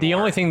fight anymore. The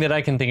only thing that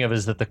I can think of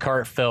is that the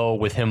cart fell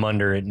with him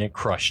under it and it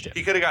crushed him.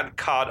 He could have gotten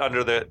caught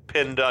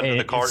pinned under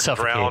the cart and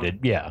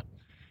drowned. Yeah.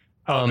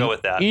 I'll go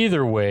with that.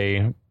 Either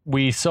way,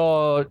 we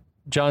saw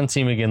John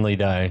C. McGinley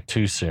die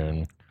too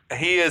soon.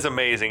 He is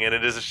amazing, and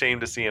it is a shame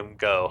to see him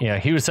go. Yeah,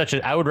 he was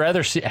I would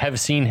rather have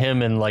seen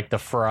him in like the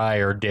Fry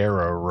or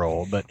Darrow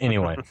role. But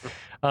anyway,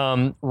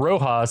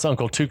 Rojas,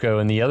 Uncle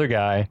Tuco, and the other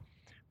guy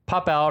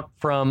pop out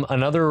from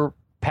another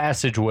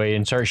passageway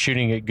and start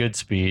shooting at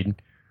Goodspeed.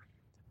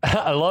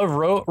 I love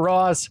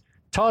Rojas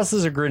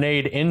tosses a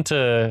grenade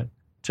into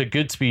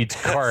Goodspeed's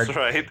cart. That's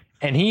right.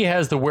 And he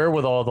has the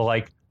wherewithal to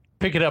like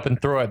pick it up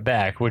and throw it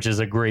back, which is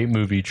a great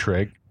movie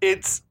trick.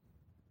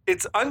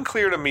 it's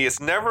unclear to me. It's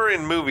never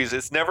in movies.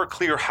 It's never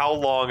clear how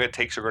long it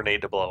takes a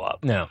grenade to blow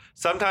up. No.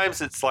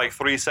 Sometimes it's like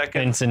 3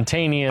 seconds.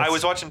 Instantaneous. I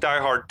was watching Die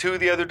Hard 2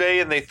 the other day,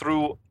 and they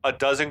threw a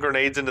dozen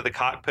grenades into the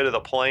cockpit of the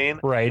plane.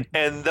 Right.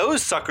 And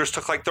those suckers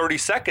took like 30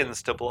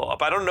 seconds to blow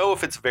up. I don't know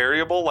if it's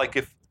variable. Like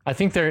if I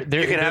think you can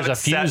there's have a it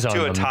set fuse on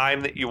to a them.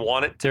 time that you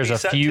want it to There's be a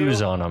set fuse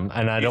to. on them,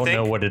 and I You don't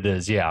know think? what it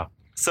is. Yeah.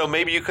 So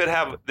maybe you could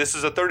have, this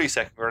is a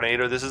 30-second grenade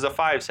or this is a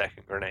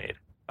 5-second grenade.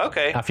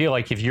 Okay. I feel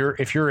like if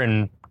you're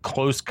in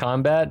close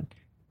combat,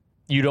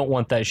 you don't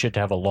want that shit to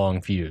have a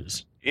long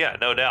fuse. Yeah,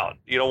 no doubt.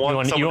 You don't want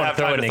you someone to want have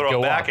to time to it and throw go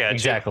it back off. at you.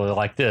 Exactly,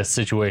 like this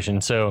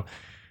situation. So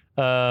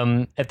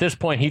at this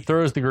point, he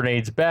throws the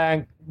grenades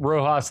back.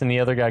 Rojas and the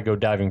other guy go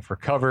diving for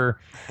cover.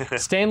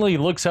 Stanley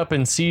looks up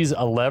and sees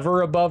a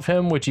lever above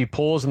him, which he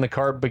pulls, and the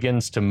cart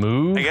begins to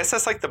move. I guess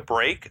that's like the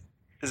brake.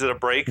 Is it a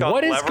brake on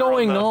What is lever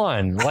going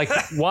on? on? Like,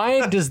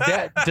 why does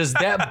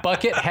that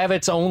bucket have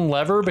its own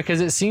lever? Because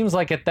it seems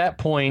like at that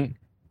point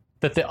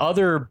that the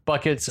other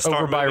buckets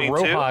Start over by moving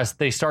too? Rojas,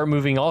 they start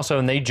moving also,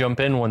 and they jump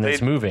in when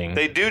it's moving.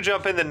 They do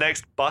jump in the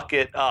next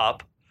bucket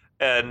up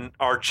and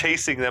are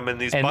chasing them in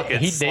these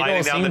buckets,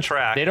 sliding down the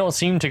track. They don't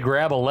seem to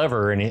grab a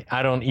lever, and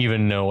I don't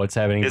even know what's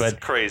happening. It's but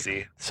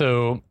crazy.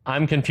 So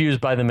I'm confused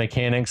by the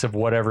mechanics of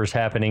whatever's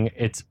happening.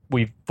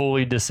 We've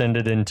fully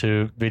descended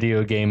into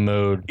video game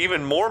mode.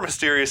 Even more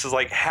mysterious is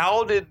like,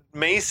 how did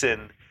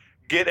Mason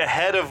get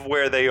ahead of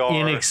where they are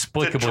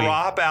Inexplicably. to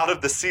drop out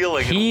of the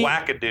ceiling and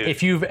whack a dude?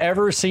 If you've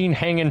ever seen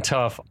Hangin'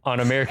 Tough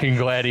on American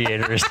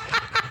Gladiators,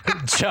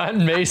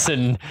 John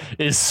Mason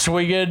is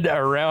swinging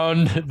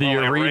around the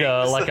Oh,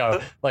 arena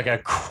rings. like a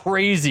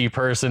crazy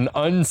person,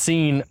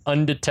 unseen,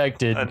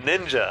 undetected. A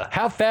ninja.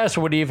 How fast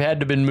would he have had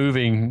to been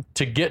moving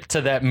to get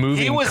to that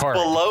moving He was cart?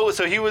 below,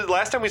 so he was,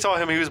 last time we saw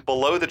him, he was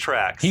below the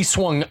tracks. He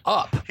swung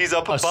up. He's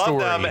up a above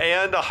story. them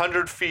and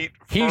 100 feet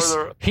He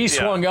further.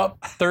 swung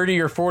up 30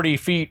 or 40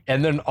 feet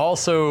and then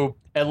also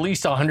at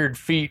least 100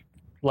 feet,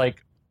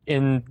 like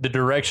in the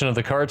direction of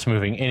the carts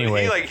moving.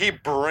 Anyway, He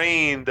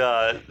brained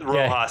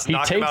Rojas,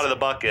 knocked him out of the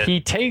bucket. He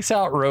takes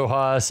out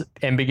Rojas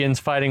and begins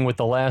fighting with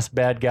the last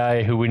bad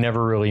guy who we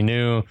never really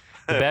knew.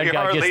 The bad We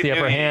guy gets hardly the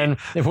upper knew hand.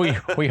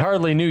 We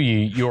hardly knew you.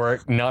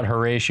 You're not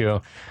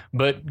Horatio.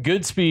 But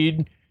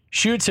Goodspeed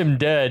shoots him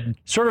dead,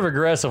 sort of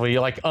aggressively,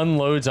 like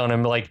unloads on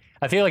him. Like,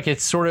 I feel like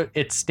it's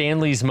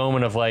Stanley's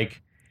moment of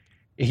like,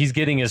 he's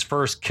getting his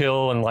first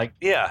kill and like,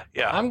 yeah.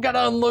 I'm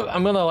gonna unload.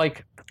 I'm gonna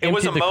like. It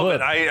was a empty the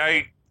moment.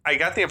 clip. I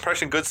got the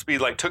impression Goodspeed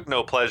like took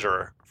no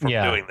pleasure from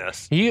doing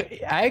this.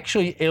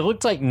 It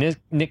looked like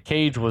Nick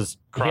Cage was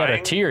he had a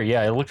Crying? tear.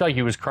 Yeah, it looked like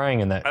he was crying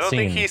in that I don't scene.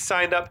 think he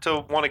signed up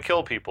to want to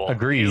kill people.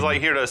 Agreed. He's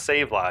like here to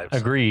save lives.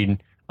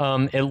 Agreed.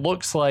 It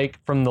looks like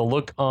from the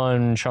look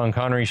on Sean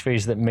Connery's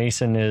face that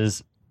Mason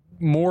is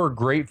more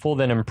grateful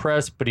than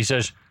impressed, but he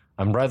says,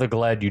 "I'm rather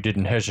glad you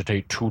didn't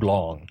hesitate too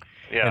long."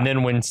 Yeah. And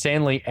then when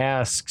Stanley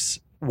asks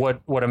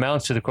what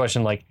amounts to the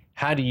question like,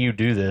 "How do you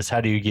do this? How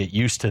do you get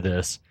used to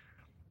this?"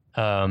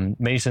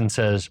 Mason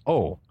says,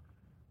 "Oh,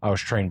 I was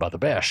trained by the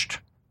best,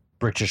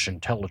 British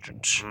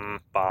intelligence."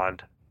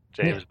 Bond.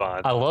 James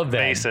Bond. I love that.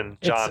 Mason.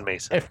 John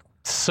Mason. It's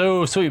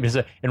so sweet because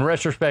in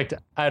retrospect,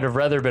 I'd have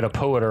rather been a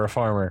poet or a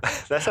farmer.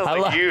 That sounds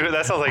like you.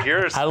 That sounds like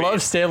yours. I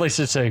love Stanley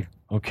just saying,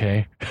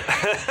 "Okay."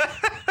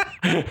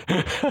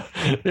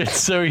 It's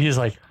so he's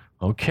like,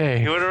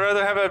 "Okay." You would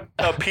rather have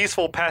a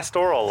peaceful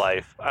pastoral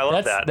life. I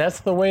love that. That's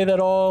the way that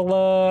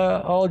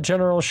all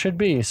generals should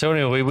be. So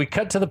anyway, we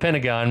cut to the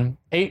Pentagon.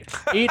 Eight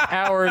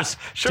hours.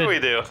 Sure we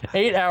do.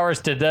 8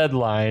 hours to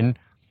deadline.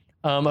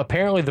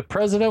 Apparently, the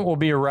president will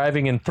be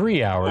arriving in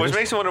 3 hours. Which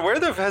makes me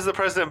wonder, has the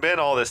president been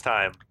all this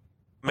time?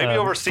 Maybe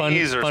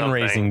overseas or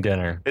fundraising something.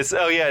 dinner. It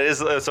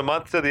is. It's a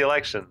month to the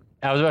election.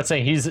 I was about to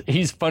say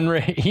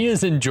he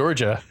is in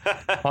Georgia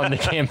on the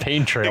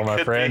campaign trail, my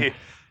Could friend. be.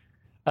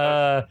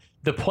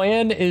 The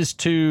plan is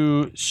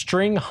to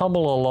string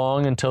Hummel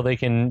along until they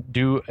can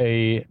do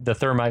the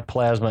thermite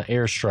plasma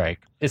airstrike.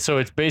 So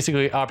it's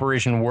basically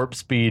Operation Warp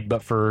Speed,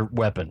 but for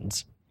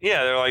weapons.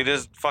 Yeah, they're like,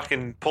 just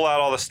fucking pull out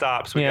all the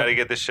stops. We got to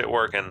get this shit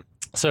working.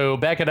 So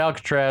back at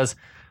Alcatraz,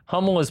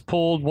 Hummel has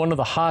pulled one of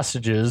the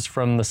hostages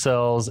from the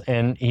cells,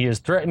 and he is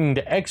threatening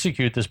to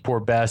execute this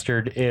poor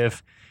bastard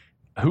if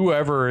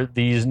whoever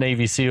these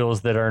Navy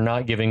SEALs that are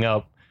not giving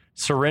up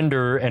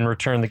surrender and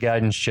return the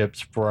guidance chips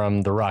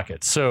from the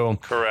rockets. So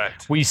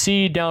correct. We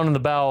see down in the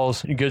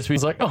bowels,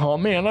 Goodspeed's like, "Oh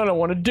man, I don't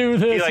want to do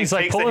this." He's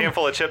like takes a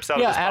handful of chips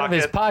out of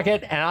his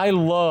pocket, and I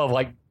love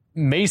like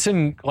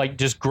Mason like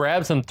just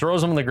grabs them,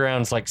 throws them on the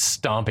ground, it's like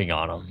stomping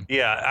on them.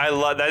 Yeah, I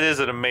love that. Is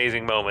an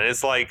amazing moment.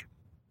 It's like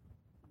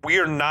we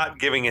are not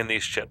giving in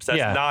these chips.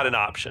 That's not an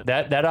option.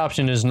 That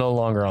option is no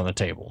longer on the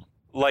table.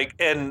 Like,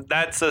 and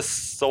that's a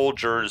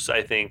soldier's,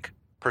 I think,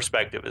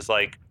 perspective is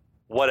like,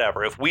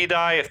 whatever. If we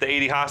die, if the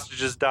 80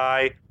 hostages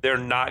die, they're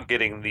not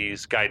getting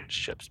these guidance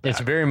chips back. It's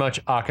very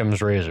much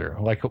Occam's razor.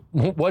 Like,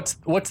 what's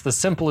the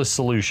simplest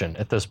solution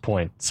at this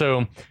point?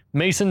 So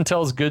Mason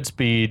tells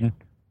Goodspeed,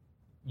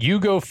 "You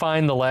go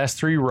find the last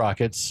 3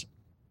 rockets,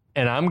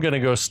 and I'm going to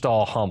go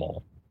stall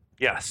Hummel."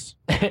 Yes.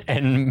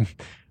 And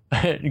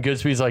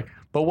Goodspeed's like,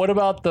 but what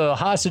about the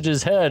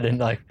hostage's head? And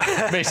like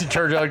Mason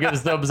turns around,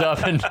 gives thumbs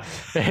up, and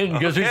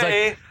Goodspeed's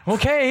like,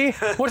 okay,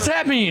 what's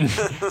that mean?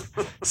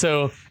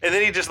 So and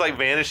then he just like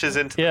vanishes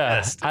into the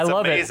mist. It's I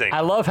love amazing. it.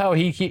 I love how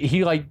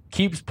he like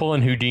keeps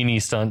pulling Houdini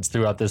stunts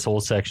throughout this whole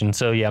section.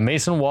 So yeah,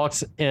 Mason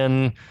walks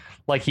in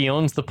like he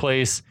owns the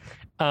place.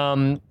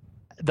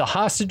 The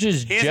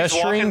hostages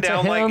gesturing to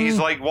him. Like he's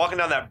like walking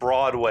down that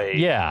Broadway,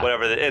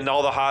 whatever, and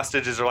all the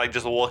hostages are like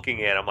just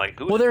looking at him, like,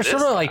 who? Well, they're is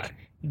sort of guy? like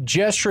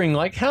gesturing,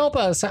 like help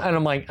us, and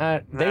I'm like,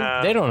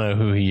 they don't know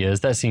who he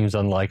is. That seems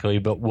unlikely,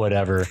 but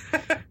whatever.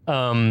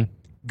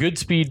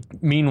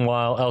 Goodspeed,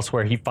 meanwhile,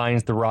 elsewhere, he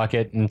finds the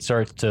rocket and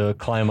starts to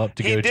climb up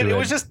to go to it. It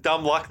was just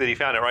dumb luck that he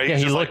found it, right? Yeah,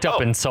 he looked up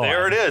and saw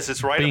there it is.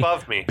 It's right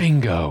above me.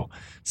 Bingo.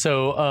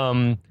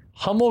 So,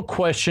 Hummel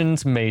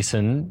questions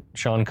Mason,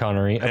 Sean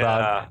Connery,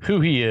 about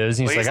who he is.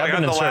 He's like, I've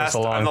been in service a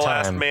long time. I'm the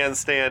last man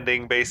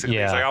standing, basically.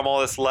 He's like, I'm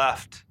all that's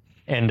left.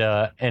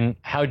 And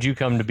how'd you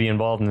come to be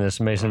involved in this?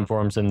 Mason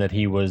informs him that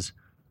he was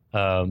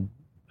John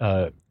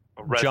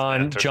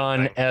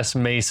S.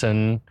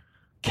 Mason,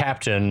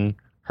 Captain,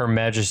 Her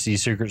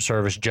Majesty's Secret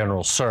Service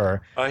General, Sir.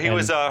 He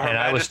was Her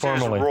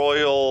Majesty's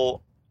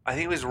Royal, I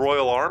think it was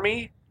Royal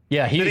Army?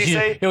 Yeah,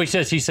 he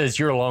says,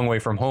 you're a long way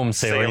from home,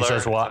 sailor. He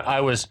says, well, I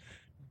was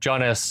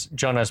John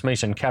S.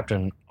 Mason,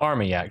 Captain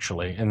Army,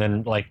 actually, and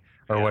then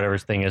whatever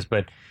his thing is,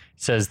 but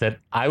says that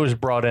I was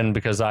brought in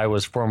because I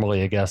was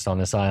formerly a guest on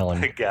this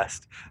island. A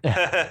guest.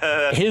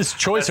 His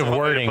choice of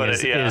wording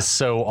is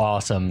so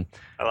awesome.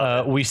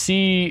 We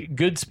see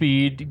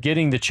Goodspeed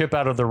getting the chip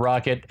out of the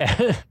rocket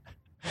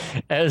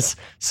as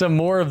some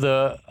more of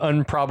the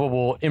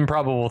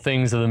improbable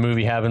things of the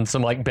movie happen.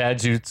 Some like bad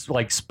suits,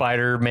 like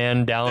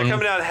Spider-Man down. They're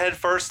coming down head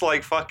first,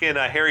 like fucking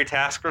Harry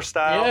Tasker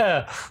style.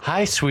 Yeah.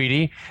 Hi,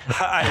 sweetie.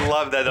 I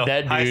love that though.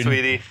 That dude. Hi,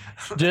 sweetie.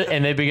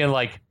 And they begin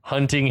like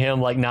hunting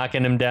him, like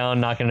knocking him down,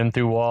 knocking him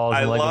through walls.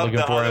 I and, like, love looking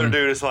the for other him.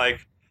 dude. It's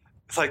like,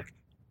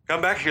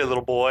 come back here,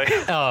 little boy.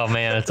 Oh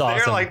man, it's awesome.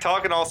 They're like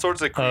talking all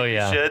sorts of creepy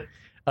shit.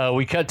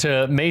 We cut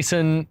to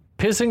Mason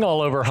pissing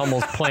all over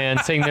Hummel's plan,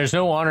 saying there's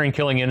no honor in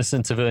killing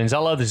innocent civilians. I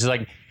love this. He's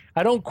like,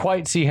 I don't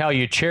quite see how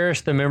you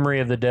cherish the memory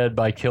of the dead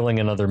by killing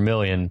another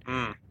million.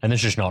 And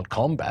this is not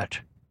combat.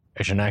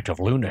 It's an act of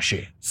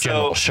lunacy,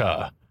 General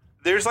Sir.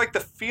 There's like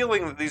the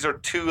feeling that these are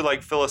two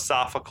like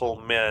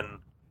philosophical men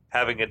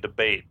having a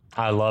debate.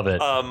 I love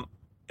it.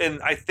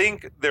 And I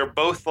think they're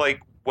both like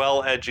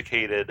well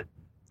educated.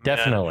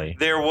 Definitely.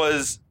 There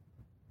was,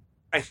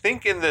 I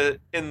think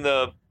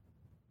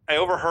I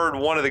overheard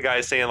one of the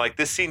guys saying like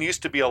this scene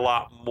used to be a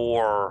lot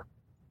more.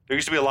 There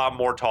used to be a lot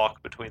more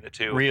talk between the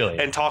two, really,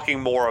 and talking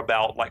more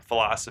about like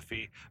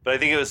philosophy. But I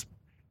think it was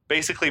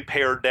basically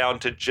pared down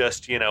to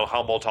just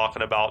Hummel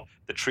talking about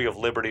the tree of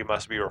liberty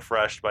must be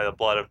refreshed by the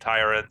blood of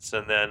tyrants,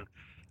 and then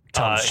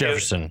Thomas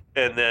Jefferson,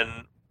 and then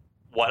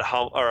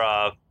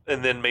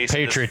and then Mason.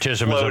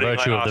 Patriotism is a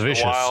virtue of the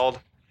vicious. Wilde.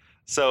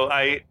 So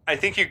I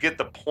think you get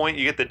the point,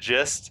 you get the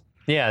gist.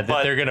 Yeah,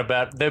 that they're gonna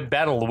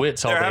battle the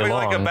wits all day long. They're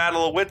having like a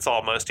battle of wits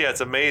almost. Yeah,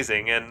 it's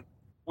amazing, and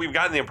we've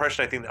gotten the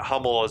impression I think that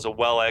Hummel is a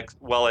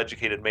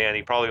well-educated man.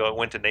 He probably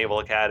went to Naval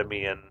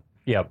Academy and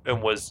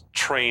was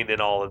trained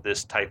in all of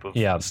this type of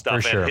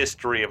stuff and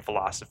history and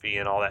philosophy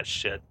and all that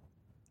shit.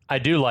 I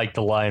do like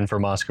the line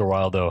from Oscar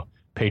Wilde though: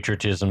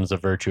 "Patriotism is a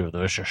virtue of the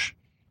vicious."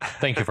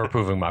 Thank you for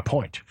proving my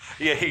point.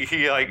 Yeah,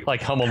 he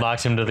like Hummel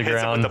knocks him to the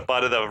ground with the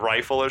butt of the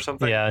rifle or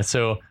something. Yeah,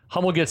 so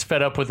Hummel gets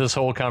fed up with this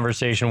whole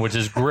conversation, which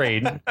is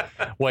great.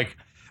 Like,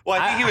 well,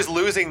 I think he was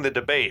losing the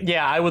debate.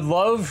 Yeah, I would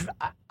love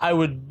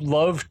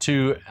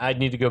to. I'd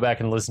need to go back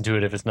and listen to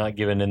it if it's not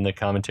given in the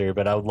commentary.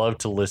 But I would love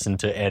to listen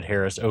to Ed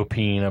Harris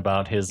opine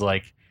about his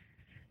like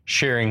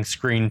sharing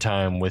screen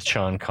time with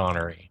Sean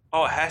Connery.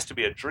 Oh, it has to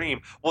be a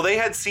dream. Well, they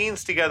had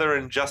scenes together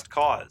in Just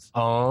Cause.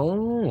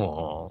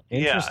 Oh,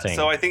 interesting. Yeah,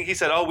 so I think he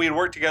said, we'd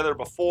worked together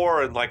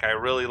before, and like I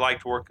really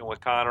liked working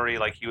with Connery.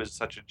 Like he was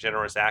such a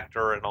generous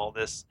actor and all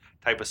this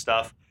type of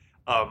stuff.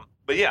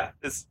 But yeah,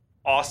 it's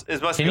awesome.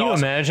 It must be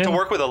awesome imagine? To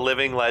work with a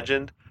living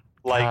legend,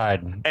 like,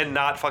 God. And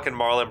not fucking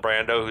Marlon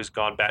Brando, who's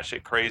gone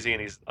batshit crazy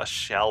and he's a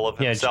shell of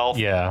himself.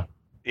 Yeah,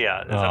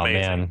 it's amazing.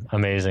 Man,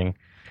 amazing.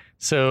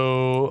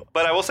 So,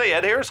 but I will say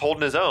Ed Harris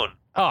holding his own.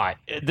 Oh,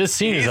 this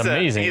scene is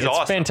amazing. It's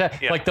awesome.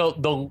 Fantastic. Yeah. Like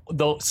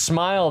the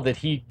smile that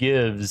he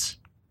gives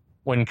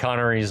when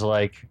Connery's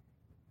like,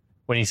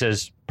 when he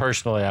says,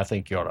 "Personally, I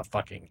think you're a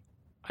fucking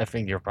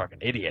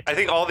idiot." I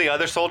think all the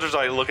other soldiers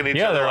are looking at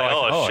each other like,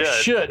 "Oh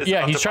shit!"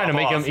 Yeah, he's trying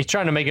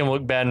to make him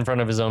look bad in front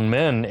of his own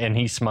men, and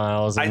he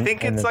smiles. I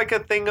think it's like a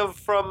thing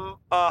from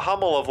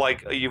Hummel of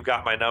like, "You've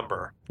got my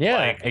number."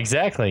 Yeah,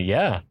 exactly.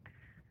 Yeah.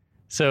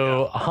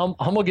 So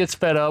Hummel gets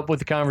fed up with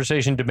the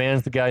conversation,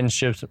 demands the guidance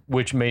ships,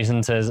 which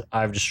Mason says,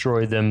 "I've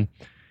destroyed them."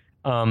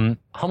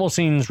 Hummel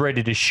seems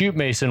ready to shoot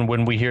Mason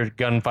when we hear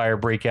gunfire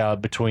break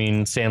out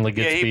between Stanley Goodspeed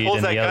and the others. Yeah, he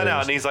pulls that gun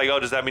out and he's like,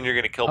 does that mean you're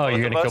going to kill both of us? Oh,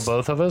 you're going to kill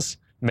both of us?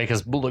 Make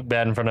us look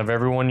bad in front of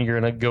everyone? You're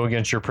going to go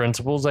against your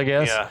principles, I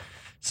guess? Yeah.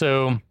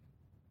 So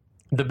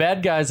The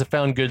bad guys have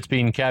found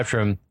Goodspeed and capture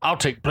him. I'll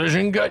take pleasure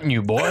in gutting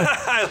you, boy.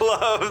 I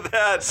love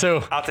that.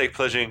 So I'll take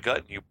pleasure in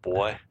gutting you,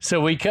 boy. So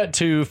we cut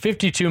to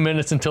 52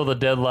 minutes until the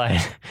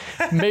deadline.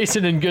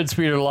 Mason and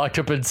Goodspeed are locked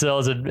up in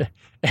cells, and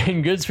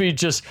Goodspeed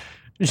just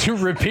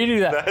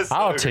repeating that.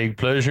 I'll take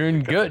pleasure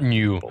in gutting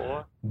you,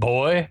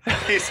 boy.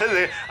 He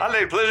says, I'll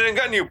take pleasure in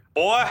gutting you,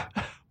 boy.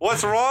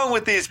 What's wrong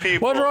with these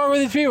people? What's wrong with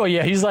these people?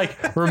 Yeah, he's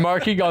like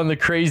remarking on the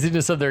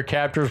craziness of their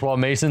captors while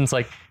Mason's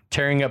like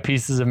tearing up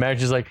pieces of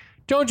matches. Like,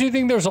 don't you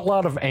think there's a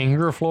lot of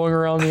anger flowing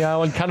around the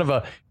island? Kind of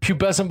a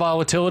pubescent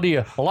volatility,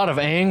 a lot of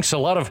angst, a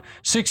lot of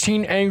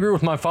 16 angry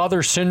with my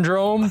father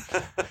syndrome.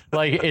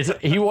 Like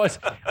he wants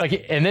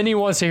like, and then he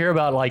wants to hear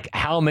about like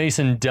how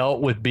Mason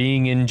dealt with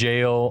being in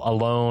jail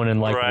alone and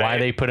like why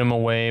they put him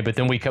away. But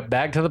then we cut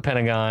back to the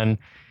Pentagon,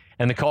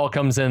 and the call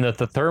comes in that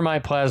the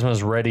thermite plasma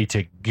is ready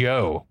to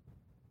go.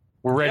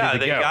 We're ready to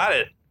go. Yeah, they got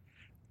it.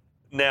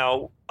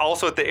 Now,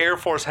 also at the Air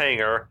Force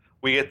hangar,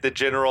 we get the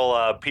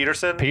General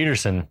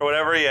Peterson or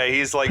whatever. Yeah,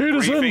 he's like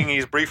briefing.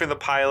 He's briefing the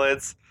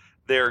pilots.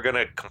 They're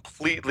gonna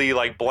completely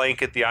like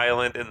blanket the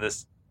island in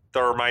this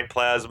thermite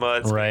plasma.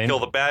 It's gonna kill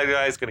the bad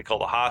guys. Gonna kill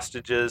the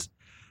hostages.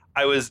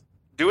 I was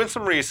doing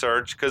some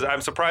research because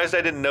I'm surprised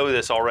I didn't know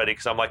this already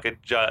because I'm like a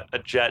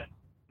jet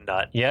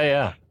nut.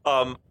 Yeah.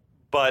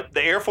 But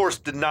the Air Force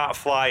did not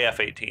fly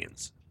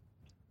F-18s.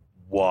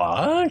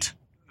 What?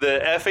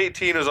 The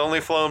F-18 was only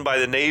flown by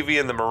the Navy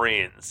and the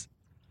Marines.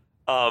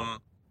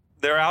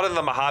 They're out in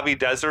the Mojave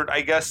Desert,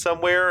 I guess,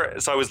 somewhere.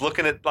 So I was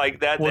looking at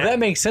like that. Well, that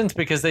makes sense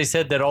because they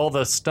said that all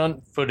the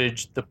stunt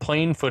footage, the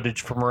plane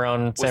footage from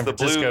around San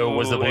Francisco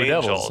was the Blue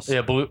Devils.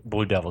 Yeah,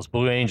 Blue Devils,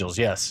 Blue Angels,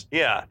 yes.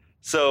 Yeah.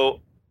 So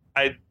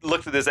I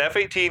looked at this.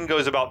 F-18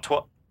 goes about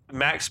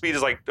max speed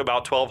is like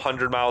about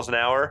 1,200 miles an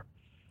hour.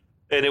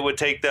 And it would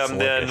take them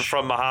then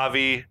from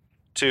Mojave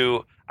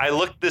to, I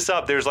looked this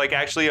up. There's like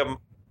actually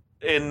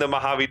in the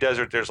Mojave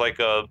Desert, there's like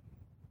a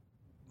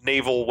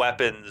naval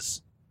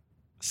weapons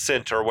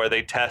center where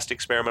they test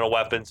experimental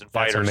weapons and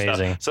fighter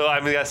stuff. So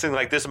I'm guessing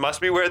like this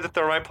must be where the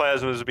thermite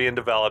plasma is being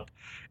developed.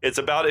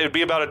 It'd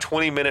be about a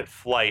 20-minute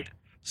flight.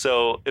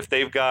 So if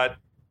they've got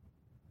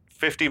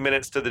 50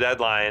 minutes to the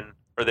deadline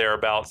or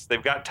thereabouts,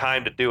 they've got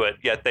time to do it.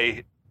 Yet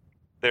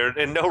they're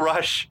in no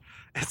rush.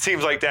 It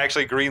seems like to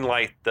actually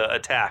greenlight the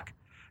attack.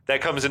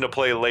 That comes into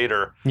play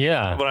later.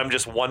 Yeah. But I'm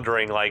just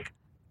wondering like,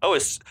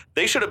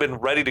 they should have been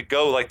ready to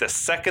go. Like the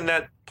second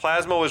that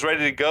plasma was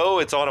ready to go,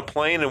 it's on a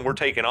plane and we're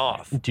taking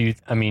off.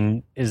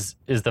 Is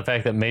the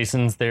fact that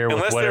Mason's there with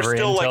Unless whatever they're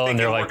still intel like thinking and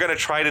they're we're like, going to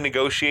try to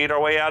negotiate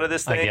our way out of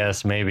this thing? I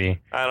guess maybe.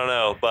 I don't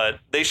know, but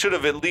they should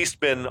have at least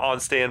been on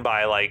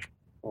standby, like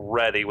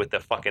ready with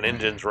the fucking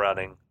engines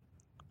running.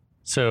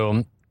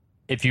 So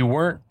if you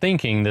weren't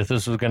thinking that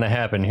this was going to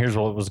happen, here's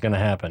what was going to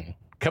happen.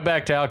 Cut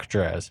back to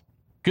Alcatraz.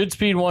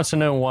 Goodspeed wants to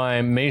know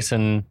why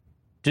Mason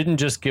didn't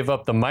just give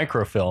up the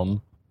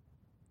microfilm,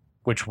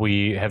 which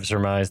we have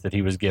surmised that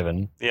he was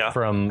given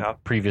from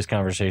previous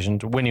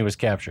conversations when he was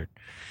captured.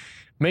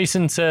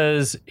 Mason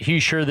says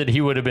he's sure that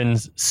he would have been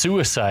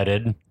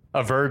suicided,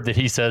 a verb that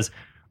he says,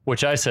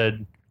 which I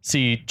said,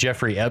 see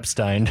Jeffrey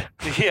Epstein.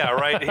 Yeah,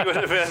 right. He would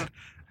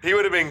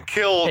have been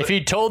killed. If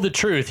he told the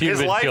truth, he would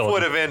have been killed. His life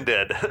would have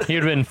ended. He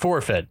would have been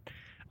forfeit.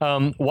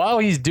 While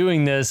he's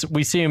doing this,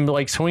 we see him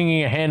like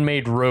swinging a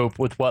handmade rope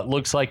with what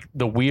looks like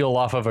the wheel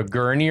off of a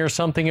gurney or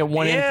something at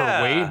one end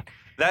for weight.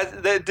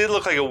 That did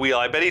look like a wheel.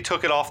 I bet he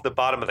took it off the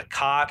bottom of the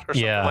cot or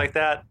something like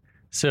that.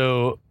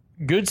 So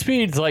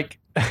Goodspeed's like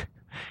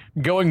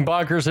going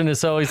bonkers in his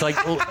cell. He's like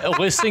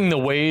listing the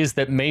ways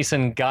that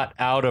Mason got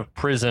out of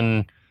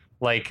prison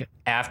like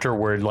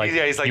afterward. Like,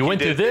 he's like, you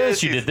went through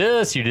this, you did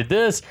this, you did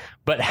this.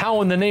 But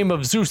how in the name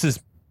of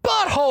Zeus's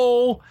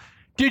butthole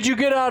did you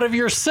get out of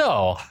your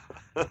cell?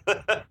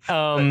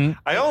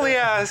 I only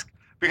ask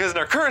because in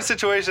our current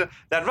situation,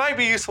 that might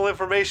be useful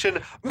information.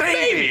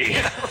 Maybe.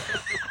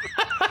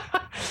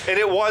 And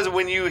it was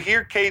when you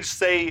hear Cage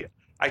say,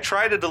 I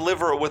try to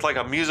deliver it with like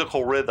a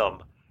musical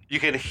rhythm. You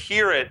can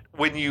hear it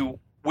when you,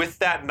 with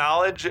that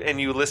knowledge and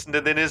you listen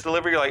to then his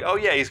delivery, you're like, oh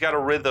yeah, he's got a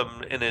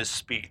rhythm in his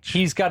speech.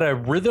 He's got a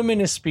rhythm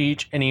in his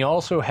speech, and he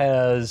also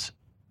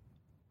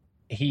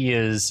he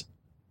is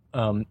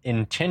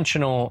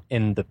intentional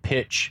in the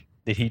pitch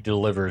that he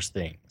delivers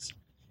things.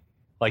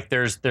 Like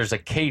there's a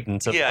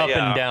cadence of up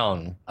and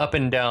down,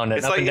 and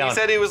it's up like and down. He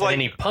said it was like,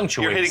 and he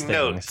punctuates you're hitting things.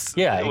 Notes.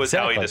 Yeah, it was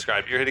exactly. how he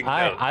described it. You're hitting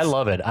notes. I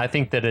love it. I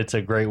think that it's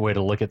a great way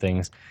to look at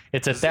things.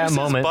 It's at that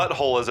moment.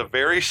 Butthole is a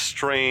very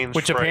strange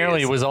which phrase.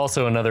 Apparently was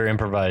also another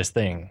improvised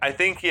thing. I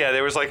think,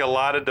 there was like a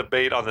lot of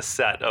debate on the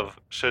set of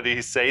should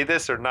he say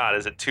this or not?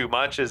 Is it too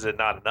much? Is it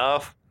not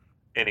enough?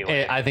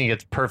 Anyway. I think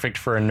it's perfect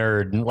for a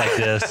nerd like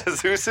this.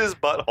 Zeus's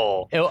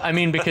butthole. I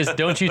mean, because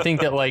don't you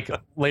think that like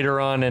later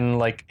on in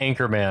like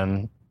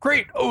Anchorman,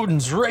 Great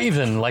Odin's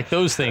Raven, like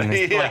those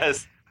things.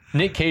 Yes. Like,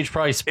 Nick Cage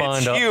probably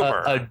spawned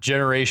a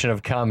generation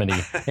of comedy.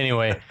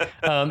 Anyway,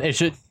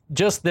 it's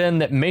just then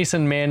that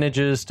Mason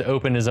manages to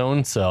open his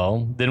own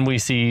cell. Then we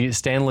see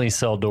Stanley's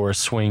cell door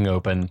swing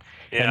open.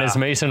 Yeah. And as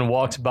Mason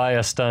walks by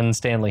a stunned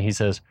Stanley, he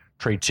says,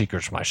 "Trade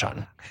secrets, my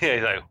son." Yeah,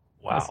 he's like,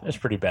 Wow. That's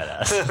pretty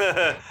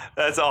badass.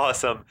 That's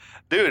awesome.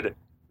 Dude,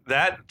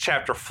 that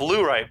chapter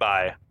flew right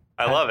by.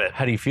 I love it.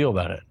 How do you feel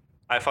about it?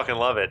 I fucking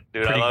love it,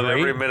 dude. Pretty I love great?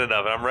 every minute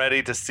of it. I'm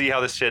ready to see how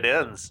this shit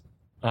ends.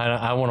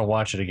 I want to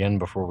watch it again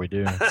before we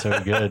do. It's so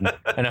good.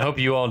 And I hope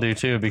you all do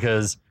too,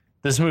 because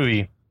this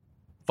movie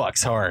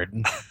fucks hard.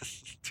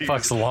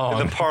 Fucks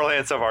long. In the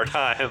parlance of our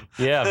time.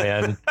 Yeah,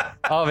 man.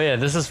 Oh man,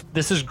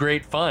 this is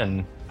great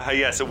fun.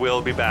 Yes, it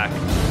will be back.